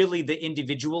 It's really the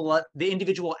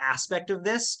individual aspect of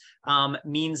this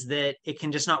means that it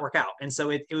can just not work out. And so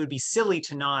it would be silly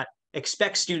to not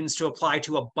expect students to apply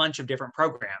to a bunch of different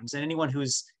programs. And anyone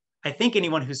who's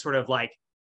sort of like,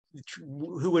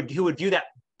 who would view that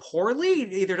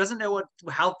poorly either doesn't know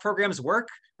how programs work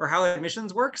or how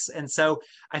admissions works. And so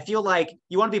I feel like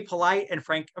you want to be polite and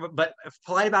frank, but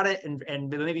polite about it, and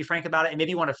maybe frank about it. And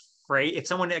maybe you want to phrase, if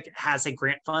someone has a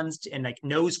grant funds and like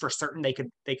knows for certain they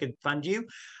could fund you,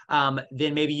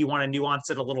 then maybe you want to nuance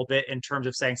it a little bit in terms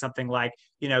of saying something like,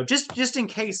 just in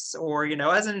case, or,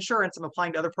 as an insurance, I'm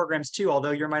applying to other programs too,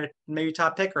 although you're my maybe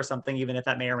top pick or something, even if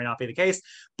that may or may not be the case.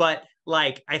 But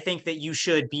like, I think that you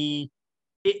should be,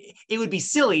 it would be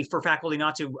silly for faculty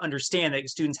not to understand that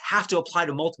students have to apply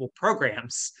to multiple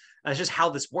programs. That's just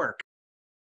how this works.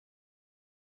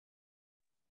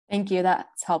 Thank you.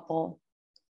 That's helpful.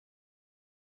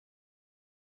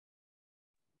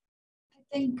 I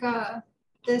think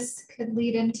this could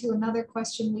lead into another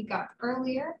question we got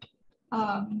earlier,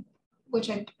 which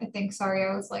I think, sorry,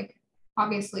 I was like,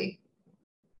 obviously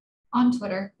on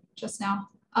Twitter just now.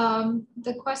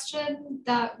 The question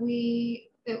that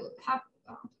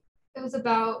it was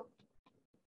about,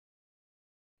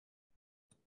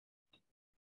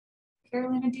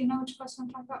 Carolina, do you know which question I'm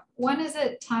talking about? When is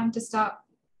it time to stop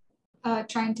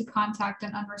trying to contact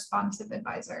an unresponsive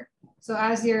advisor? So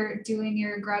as you're doing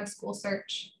your grad school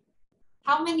search,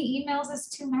 how many emails is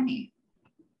too many?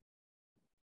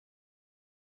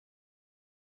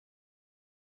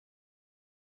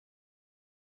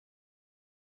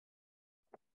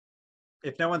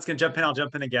 if no one's going to jump in, I'll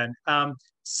jump in again.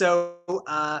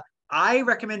 I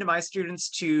recommend to my students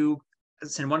to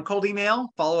send one cold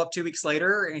email, follow up 2 weeks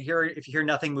later, and if you hear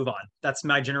nothing, move on. That's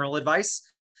my general advice.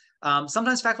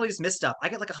 Sometimes faculty just miss stuff. I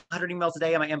get like 100 emails a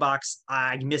day in my inbox.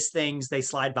 I miss things, they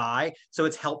slide by. So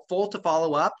it's helpful to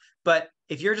follow up. But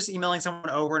if you're just emailing someone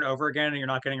over and over again and you're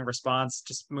not getting a response,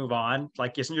 just move on.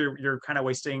 Like you're kind of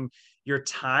wasting your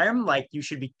time. Like you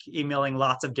should be emailing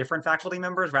lots of different faculty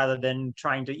members rather than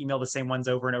trying to email the same ones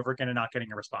over and over again and not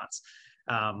getting a response.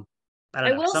 I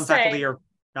don't know. Some faculty are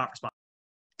not responding.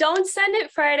 Don't send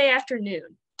it Friday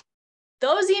afternoon.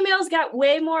 Those emails got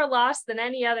way more lost than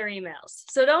any other emails.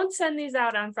 So don't send these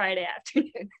out on Friday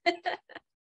afternoon.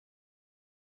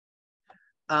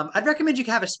 I'd recommend you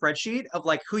have a spreadsheet of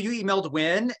like who you emailed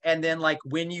when, and then like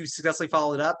when you successfully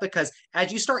followed up, because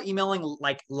as you start emailing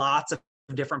like lots of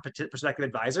different prospective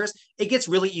advisors, it gets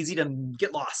really easy to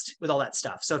get lost with all that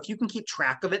stuff. So if you can keep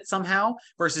track of it somehow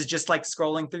versus just like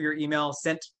scrolling through your email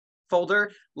sent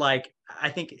folder, like I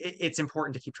think it's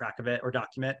important to keep track of it or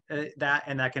document that,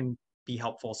 and that can be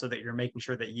helpful so that you're making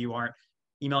sure that you aren't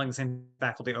emailing the same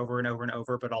faculty over and over and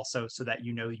over, but also so that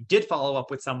you know you did follow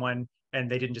up with someone and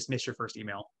they didn't just miss your first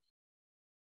email.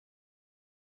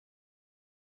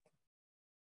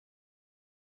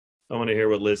 I want to hear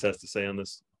what Liz has to say on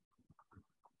this.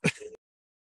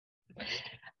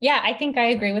 Yeah, I think I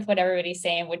agree with what everybody's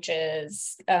saying, which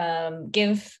is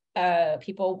give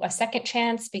people a second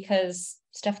chance because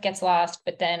stuff gets lost,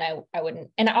 but then I wouldn't,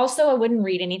 and also I wouldn't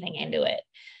read anything into it.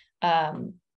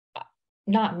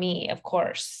 Not me, of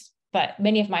course, but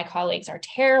many of my colleagues are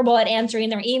terrible at answering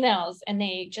their emails and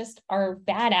they just are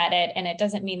bad at it. And it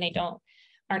doesn't mean they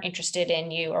aren't interested in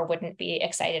you or wouldn't be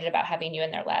excited about having you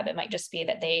in their lab. It might just be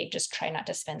that they just try not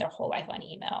to spend their whole life on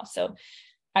email. So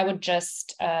I would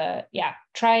just,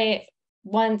 try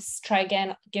once, try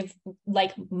again, give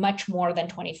like much more than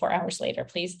 24 hours later,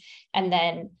 please. And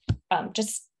then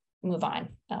just move on.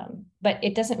 But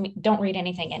it don't read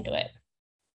anything into it.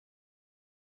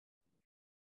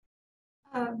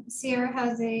 Sierra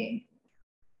has a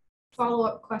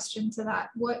follow-up question to that.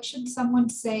 What should someone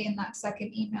say in that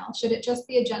second email? Should it just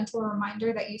be a gentle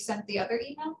reminder that you sent the other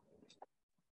email?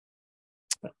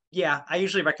 Yeah, I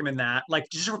usually recommend that. Like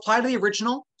just reply to the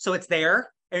original so it's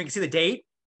there and you can see the date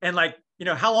and like, you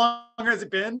know, how long has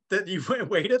it been that you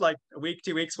waited, like a week,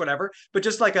 2 weeks, whatever. But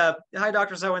just like hi,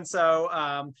 Dr.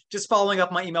 So-and-so, just following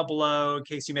up my email below in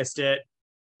case you missed it.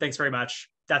 Thanks very much.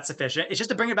 That's sufficient. It's just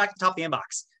to bring it back to the top of the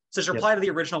inbox. So just reply to the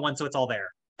original one so it's all there.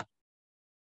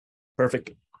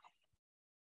 Perfect.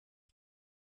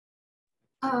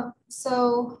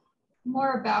 So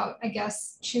more about, I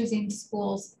guess, choosing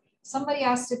schools. Somebody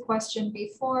asked a question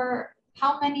before,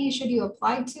 how many should you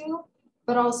apply to?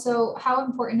 But also, how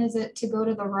important is it to go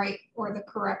to the right or the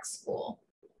correct school?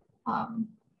 Yeah.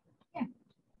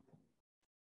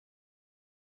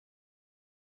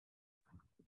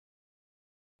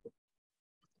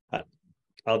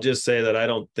 I'll just say that I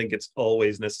don't think it's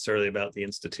always necessarily about the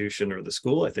institution or the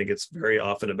school. I think it's very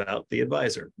often about the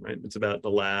advisor, right? It's about the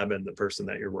lab and the person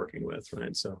that you're working with,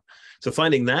 right? So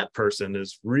finding that person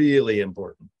is really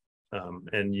important.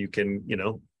 And you can,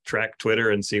 track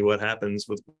Twitter and see what happens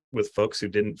with folks who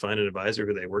didn't find an advisor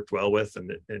who they worked well with,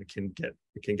 and it can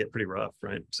get pretty rough,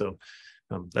 right? So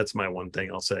that's my one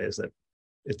thing I'll say is that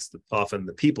it's often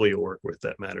the people you work with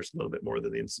that matters a little bit more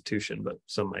than the institution, but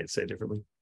some might say differently.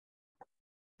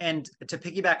 And to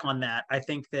piggyback on that, I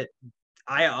think that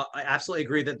I absolutely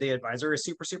agree that the advisor is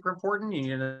super, super important. You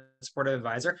need a supportive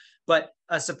advisor, but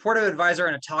a supportive advisor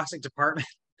in a toxic department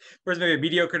versus maybe a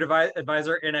mediocre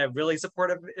advisor in a really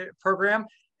supportive program.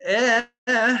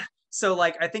 So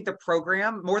like, I think the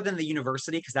program more than the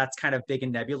university, because that's kind of big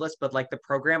and nebulous, but like the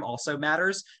program also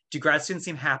matters. Do grad students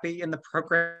seem happy in the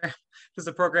program? Does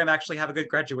the program actually have a good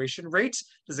graduation rate?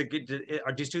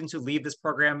 Do students who leave this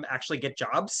program actually get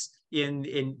jobs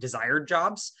in desired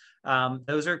jobs?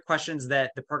 Those are questions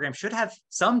that the program should have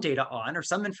some data on or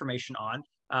some information on.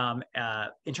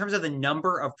 In terms of the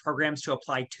number of programs to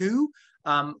apply to,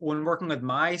 when working with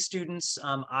my students,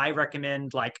 I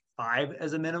recommend like 5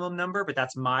 as a minimum number, but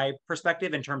that's my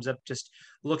perspective in terms of just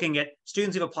looking at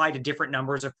students who've applied to different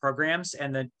numbers of programs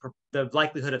and the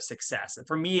likelihood of success.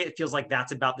 For me, it feels like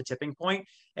that's about the tipping point,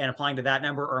 and applying to that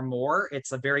number or more,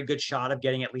 it's a very good shot of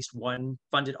getting at least one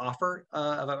funded offer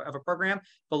of a program.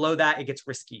 Below that, it gets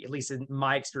risky, at least in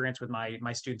my experience with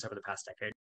my students over the past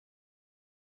decade.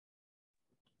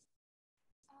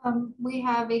 We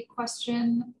have a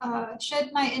question.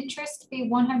 Should my interest be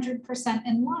 100%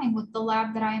 in line with the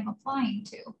lab that I am applying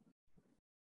to?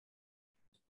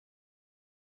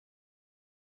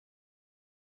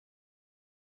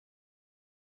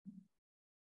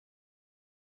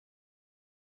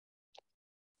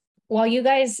 while you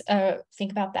guys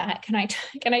think about that, can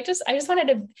I just wanted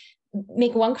to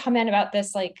make one comment about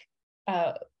this, like,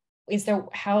 is there,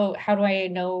 how do I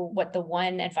know what the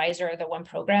one advisor or the one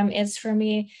program is for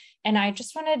me? And I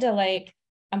just wanted to like,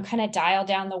 kind of dial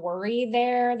down the worry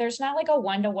there. There's not like a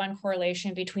one-to-one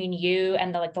correlation between you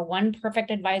and the one perfect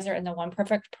advisor and the one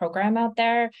perfect program out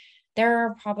there. There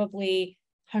are probably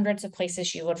hundreds of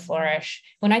places you would flourish.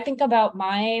 When I think about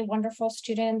my wonderful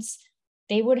students,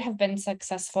 they would have been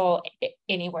successful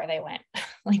anywhere they went.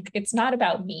 Like, it's not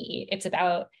about me, it's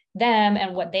about them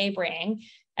and what they bring.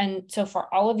 And so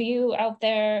for all of you out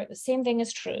there, the same thing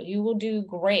is true. You will do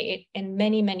great in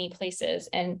many, many places.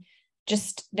 And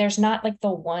just, there's not like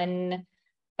the one,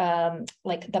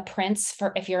 like the prince,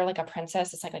 for if you're like a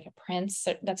princess, it's like a prince.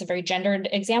 So that's a very gendered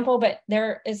example, but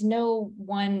there is no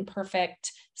one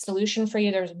perfect solution for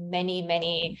you. There's many,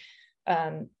 many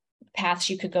paths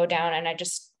you could go down. And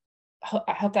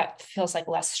I hope that feels like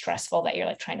less stressful, that you're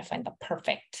like trying to find the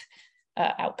perfect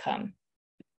outcome.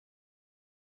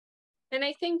 And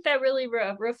I think that really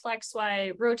reflects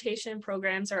why rotation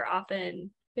programs are often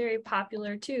very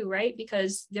popular too, right?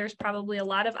 Because there's probably a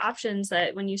lot of options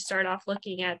that when you start off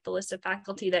looking at the list of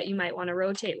faculty that you might want to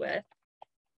rotate with,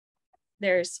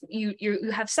 there's you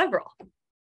have several.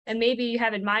 And maybe you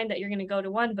have in mind that you're going to go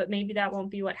to one, but maybe that won't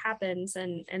be what happens,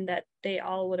 and that they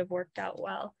all would have worked out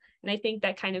well. And I think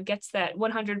that kind of gets that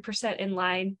 100% in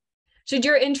line. Should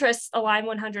your interests align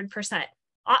 100%?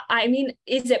 I mean,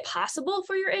 is it possible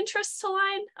for your interests to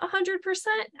align 100%?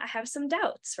 I have some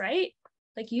doubts, right?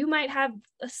 Like, you might have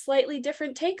a slightly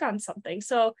different take on something.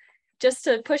 So just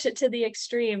to push it to the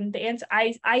extreme, the answer,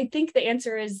 I think the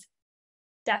answer is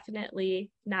definitely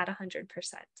not 100%,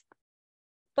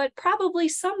 but probably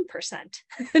some percent,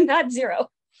 not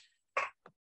zero.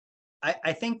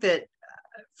 I think that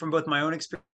from both my own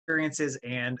experiences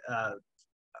and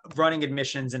running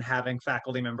admissions and having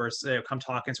faculty members come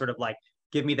talk and sort of like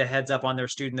give me the heads up on their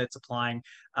student that's applying.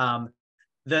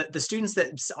 The students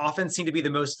that often seem to be the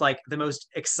most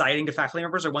exciting to faculty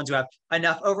members are ones who have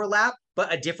enough overlap,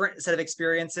 but a different set of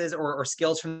experiences or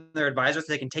skills from their advisors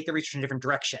so they can take the research in a different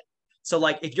direction. So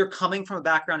like, if you're coming from a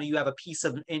background and you have a piece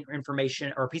of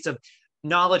information or a piece of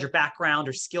knowledge or background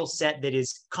or skill set that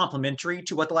is complementary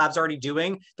to what the lab's already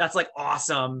doing, that's like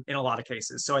awesome in a lot of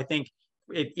cases. So I think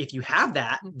if you have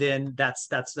that, then that's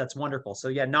wonderful. So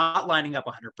yeah, not lining up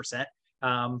 100%.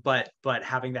 But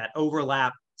having that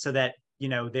overlap so that, you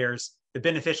know, there's the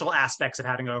beneficial aspects of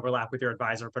having overlap with your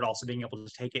advisor, but also being able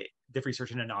to take the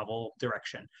research in a novel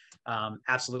direction.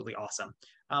 Absolutely awesome.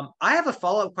 I have a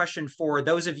follow-up question for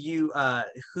those of you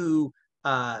who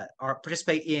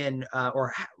participate in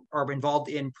or are involved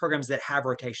in programs that have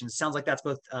rotations. It sounds like that's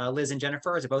both Liz and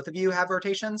Jennifer. Is it both of you have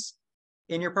rotations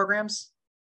in your programs?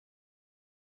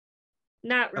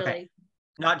 Not really. Okay.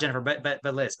 Not Jennifer,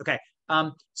 but Liz. Okay.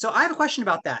 So I have a question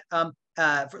about that.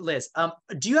 For Liz,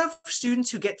 do you have students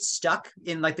who get stuck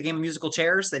in like the game of musical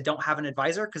chairs that don't have an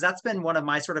advisor? Because that's been one of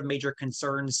my sort of major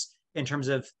concerns in terms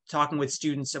of talking with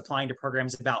students applying to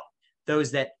programs about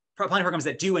those that applying to programs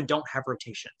that do and don't have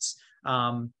rotations.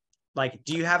 Like,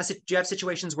 do you have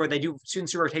situations where they do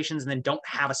students do rotations and then don't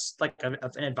have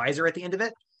an advisor at the end of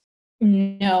it?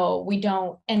 No, we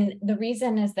don't. And the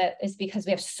reason is because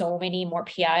we have so many more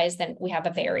PIs than we have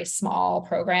a very small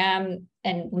program,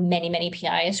 and many, many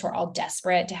PIs who are all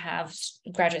desperate to have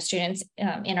graduate students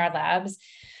in our labs.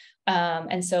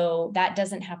 And so that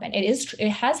doesn't happen. It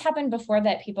has happened before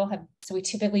that people have, so we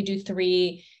typically do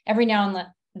 3, every now and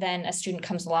then a student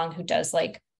comes along who does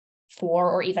like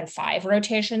 4 or even 5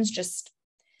 rotations, just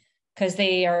because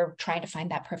they are trying to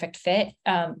find that perfect fit.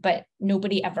 But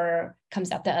nobody ever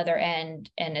comes out the other end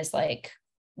and is like,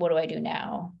 what do I do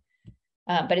now?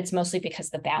 But it's mostly because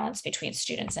the balance between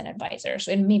students and advisors,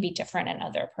 it may be different in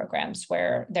other programs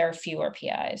where there are fewer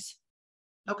PIs.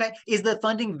 Okay. Is the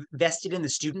funding vested in the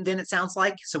student then, it sounds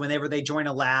like? So whenever they join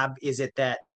a lab, is it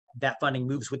that funding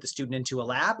moves with the student into a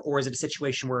lab? Or is it a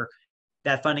situation where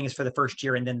that funding is for the first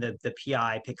year and then the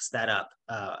PI picks that up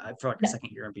for like the second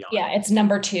year and beyond? Yeah, it's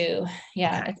number 2.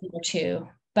 Yeah, okay. It's number 2.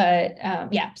 But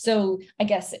yeah, so I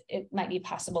guess it might be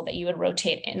possible that you would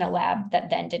rotate in a lab that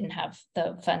then didn't have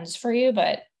the funds for you,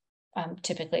 but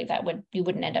typically you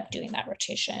wouldn't end up doing that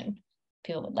rotation.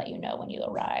 People would let you know when you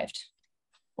arrived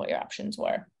what your options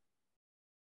were.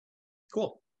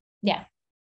 Cool. Yeah.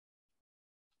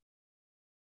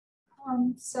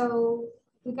 So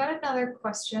we got another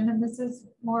question, and this is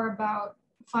more about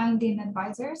finding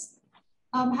advisors.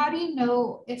 How do you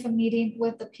know if a meeting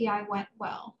with the PI went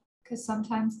well? Because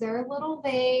sometimes they're a little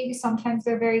vague, sometimes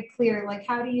they're very clear. Like,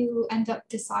 how do you end up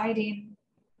deciding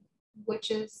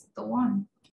which is the one?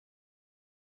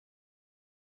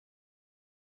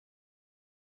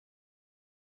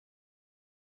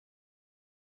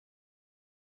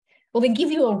 well, they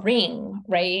give you a ring,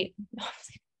 right?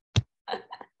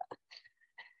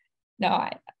 No,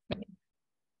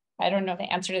 I don't know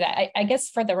the answer to that. I guess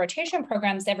for the rotation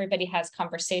programs, everybody has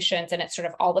conversations and it's sort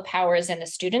of all the power is in the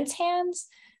students' hands.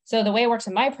 So the way it works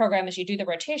in my program is you do the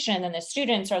rotation and the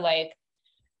students are like,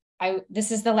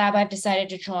 this is the lab I've decided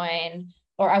to join,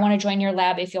 or I want to join your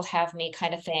lab if you'll have me,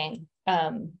 kind of thing.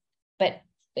 But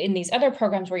in these other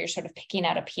programs where you're sort of picking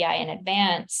out a PI in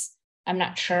advance, I'm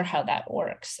not sure how that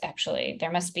works, actually.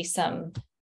 There must be some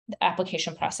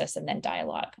application process and then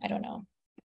dialogue. I don't know.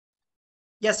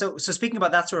 Yeah, so speaking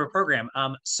about that sort of program,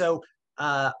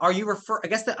 are you I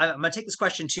guess that I'm gonna take this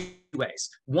question two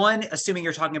ways. One, assuming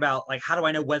you're talking about like, how do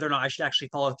I know whether or not I should actually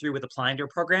follow through with applying to a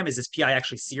program? Is this PI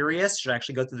actually serious? Should I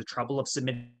actually go through the trouble of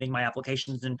submitting my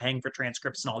applications and paying for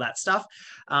transcripts and all that stuff?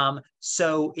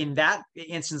 So in that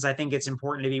instance, I think it's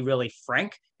important to be really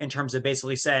frank in terms of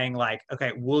basically saying like,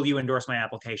 okay, will you endorse my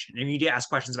application? And you need to ask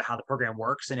questions about how the program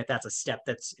works and if that's a step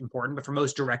that's important. But for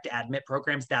most direct admit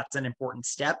programs, that's an important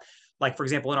step. Like, for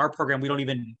example, in our program, we don't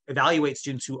even evaluate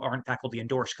students who aren't faculty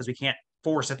endorsed because we can't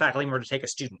force a faculty member to take a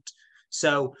student.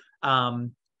 So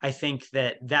I think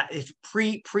that if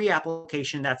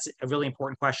pre-application, that's a really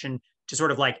important question to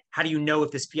sort of like, how do you know if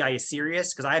this PI is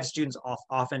serious? Because I have students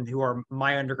often who are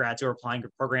my undergrads who are applying to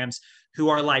programs who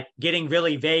are like getting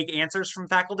really vague answers from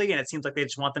faculty, and it seems like they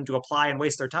just want them to apply and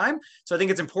waste their time. So I think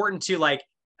it's important to like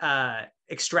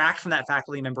extract from that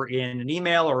faculty member in an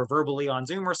email or verbally on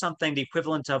Zoom or something, the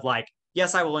equivalent of like,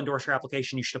 yes, I will endorse your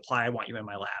application. You should apply. I want you in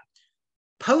my lab.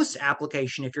 Post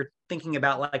application, if you're thinking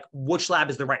about like which lab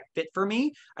is the right fit for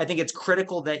me, I think it's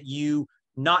critical that you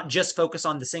not just focus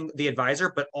on the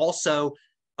advisor, but also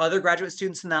other graduate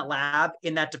students in that lab,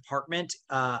 in that department.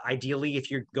 Ideally, if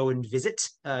you go and visit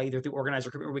either through organized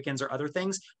recruitment weekends or other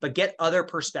things, but get other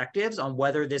perspectives on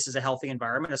whether this is a healthy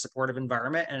environment, a supportive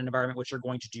environment, and an environment which you're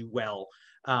going to do well.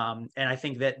 And I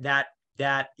think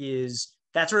that is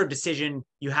that sort of decision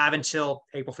you have until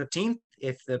April 15th,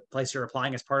 if the place you're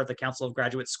applying is part of the Council of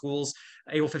Graduate Schools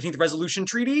April 15th resolution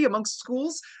treaty amongst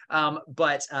schools.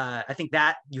 But I think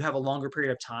that you have a longer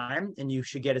period of time and you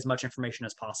should get as much information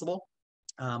as possible.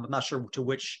 I'm not sure to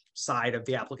which side of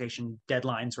the application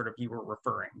deadline sort of you were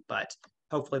referring, but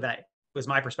hopefully that was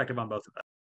my perspective on both of them.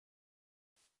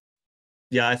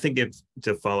 Yeah, I think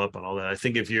to follow up on all that, I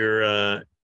think if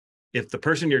the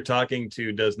person you're talking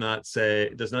to does not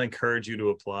encourage you to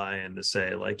apply and to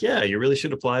say like, yeah, you really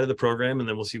should apply to the program and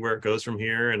then we'll see where it goes from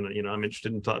here. And, you know, I'm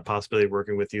interested in possibility of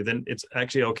working with you, then it's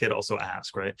actually okay to also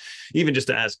ask, right? Even just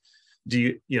to ask,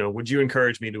 would you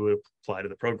encourage me to apply to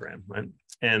the program, right?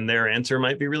 And their answer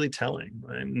might be really telling,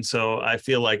 right? And so I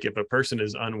feel like if a person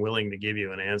is unwilling to give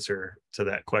you an answer to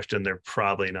that question, they're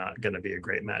probably not going to be a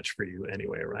great match for you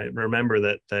anyway, right? Remember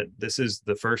that this is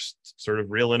the first sort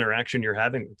of real interaction you're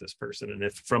having with this person. And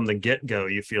if from the get-go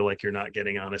you feel like you're not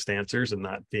getting honest answers and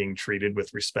not being treated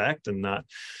with respect and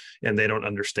they don't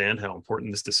understand how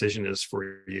important this decision is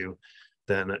for you,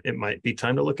 then it might be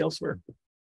time to look elsewhere.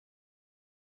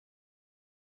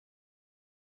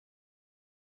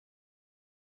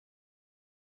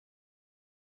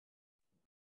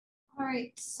 All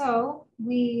right, so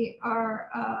we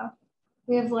have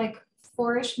like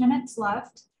 4-ish minutes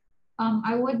left.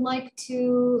 I would like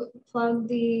to plug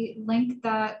the link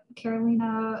that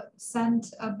Carolina sent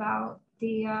about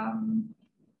the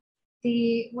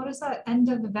what is that, end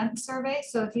of event survey.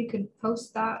 So if you could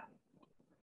post that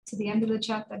to the end of the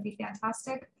chat, that'd be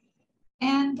fantastic.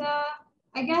 And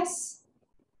I guess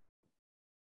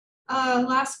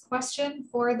last question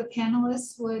for the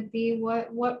panelists would be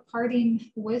what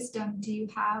parting wisdom do you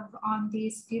have on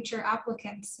these future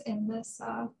applicants in this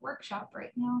workshop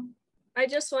right now? I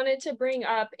just wanted to bring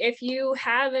up, if you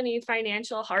have any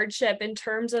financial hardship in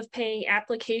terms of paying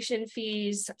application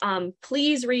fees,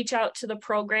 please reach out to the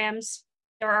programs.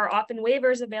 There are often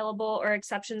waivers available or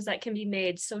exceptions that can be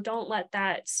made. So don't let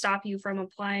that stop you from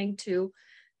applying to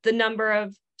the number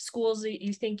of schools that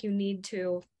you think you need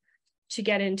to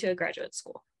get into a graduate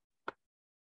school.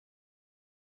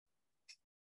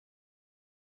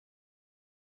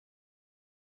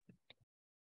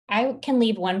 I can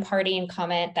leave one parting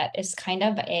comment that is kind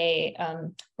of a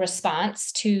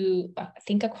response to, I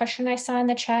think, a question I saw in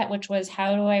the chat, which was,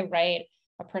 how do I write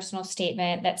a personal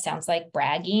statement that sounds like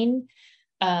bragging?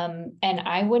 And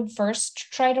I would first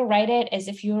try to write it as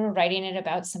if you were writing it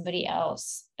about somebody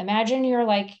else. Imagine you're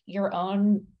like your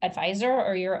own advisor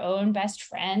or your own best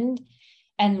friend,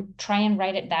 and try and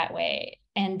write it that way,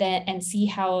 and see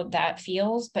how that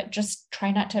feels, but just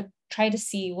try to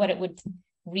see what it would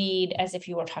read as if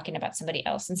you were talking about somebody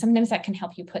else. And sometimes that can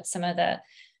help you put some of the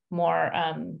more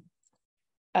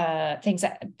things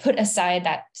that put aside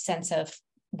that sense of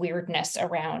weirdness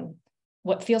around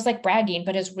what feels like bragging,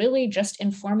 but is really just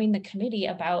informing the committee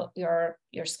about your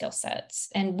skill sets.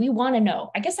 And we want to know,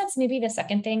 I guess that's maybe the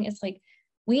second thing is like,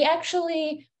 we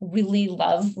actually really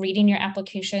love reading your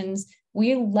applications.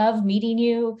 We love meeting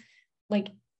you. Like,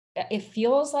 it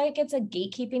feels like it's a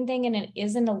gatekeeping thing, and it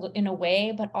is in a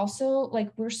way, but also like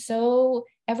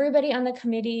everybody on the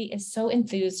committee is so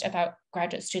enthused about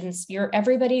graduate students.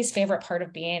 Everybody's favorite part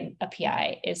of being a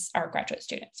PI is our graduate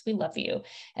students. We love you.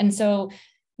 And so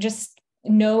just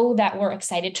know that we're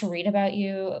excited to read about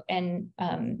you, and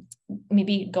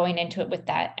maybe going into it with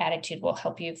that attitude will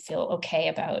help you feel okay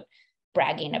about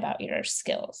bragging about your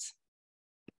skills.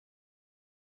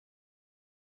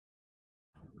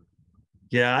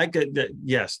 Yeah, I could.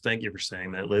 Yes, thank you for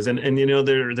saying that, Liz. And you know,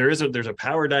 there's a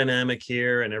power dynamic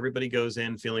here, and everybody goes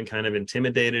in feeling kind of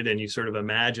intimidated, and you sort of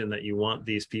imagine that you want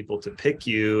these people to pick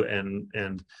you,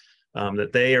 and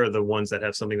that they are the ones that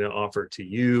have something to offer to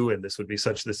you, and this would be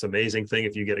this amazing thing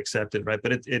if you get accepted, right?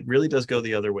 But it really does go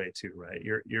the other way too, right?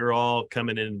 You're all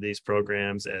coming into these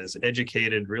programs as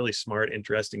educated, really smart,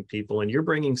 interesting people, and you're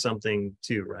bringing something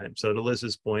too, right? So to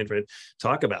Liz's point, right,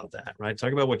 talk about that, right?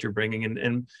 Talk about what you're bringing,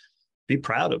 and be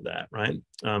proud of that, right?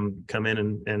 Come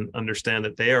in and understand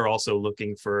that they are also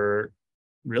looking for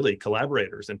really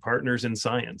collaborators and partners in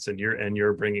science, and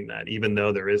you're bringing that, even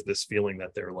though there is this feeling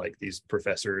that they're like these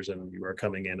professors and you are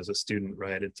coming in as a student,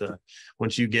 right? It's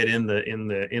once you get in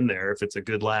there, if it's a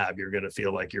good lab, you're going to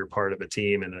feel like you're part of a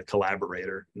team and a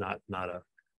collaborator, not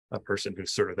a person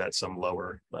who's sort of at some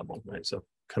lower level, right? So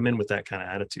come in with that kind of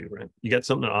attitude, right? You got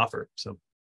something to offer, so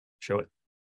show it.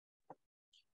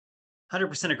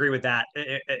 100% agree with that,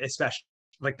 especially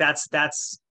like that's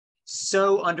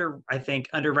so I think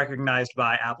under recognized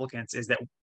by applicants, is that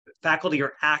faculty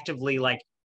are actively like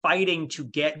fighting to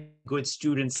get good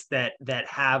students that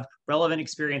have relevant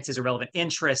experiences or relevant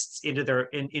interests into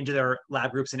their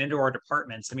lab groups and into our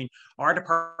departments. I mean, our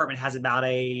department has about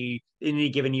in any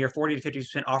given year 40 to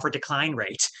 50% offer decline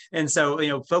rate. And so, you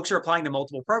know, folks are applying to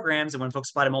multiple programs, and when folks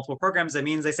apply to multiple programs, that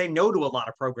means they say no to a lot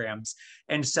of programs.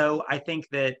 And so I think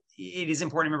that it is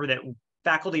important to remember that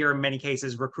faculty are in many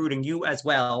cases recruiting you as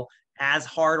well, as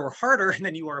hard or harder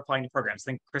than you are applying to programs.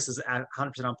 I think Chris is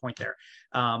 100% on point there.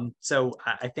 So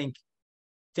I think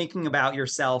thinking about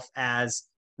yourself as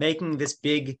making this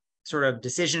big sort of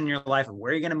decision in your life of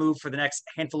where you're going to move for the next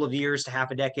handful of years to half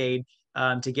a decade,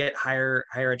 to get higher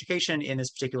education in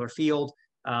this particular field,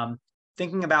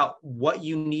 thinking about what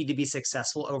you need to be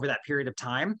successful over that period of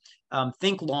time.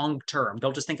 Think long term.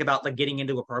 Don't just think about like getting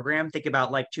into a program. Think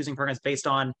about like choosing programs based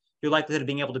on your likelihood of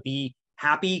being able to be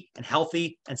happy and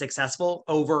healthy and successful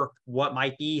over what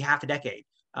might be half a decade,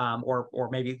 or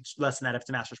maybe less than that if it's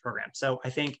a master's program. So I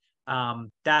think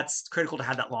that's critical to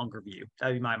have that longer view.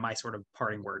 That'd be my sort of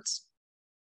parting words.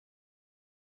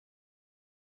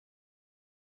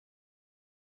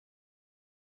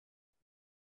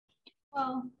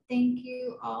 Well, thank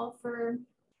you all for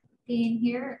being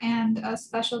here, and a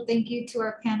special thank you to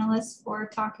our panelists for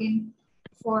talking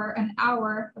for an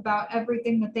hour about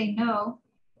everything that they know.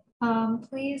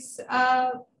 Please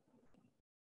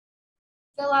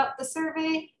fill out the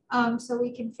survey so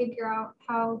we can figure out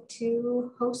how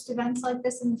to host events like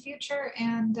this in the future.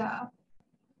 And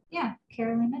yeah,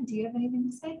 Carolina, do you have anything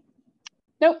to say?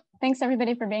 Nope. Thanks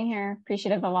everybody for being here.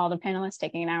 Appreciative of all the panelists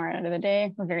taking an hour out of the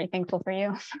day. We're very thankful for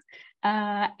you.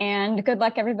 And good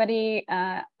luck everybody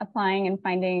applying and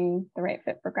finding the right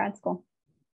fit for grad school.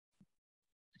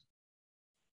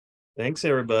 Thanks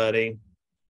everybody.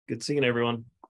 Good seeing everyone.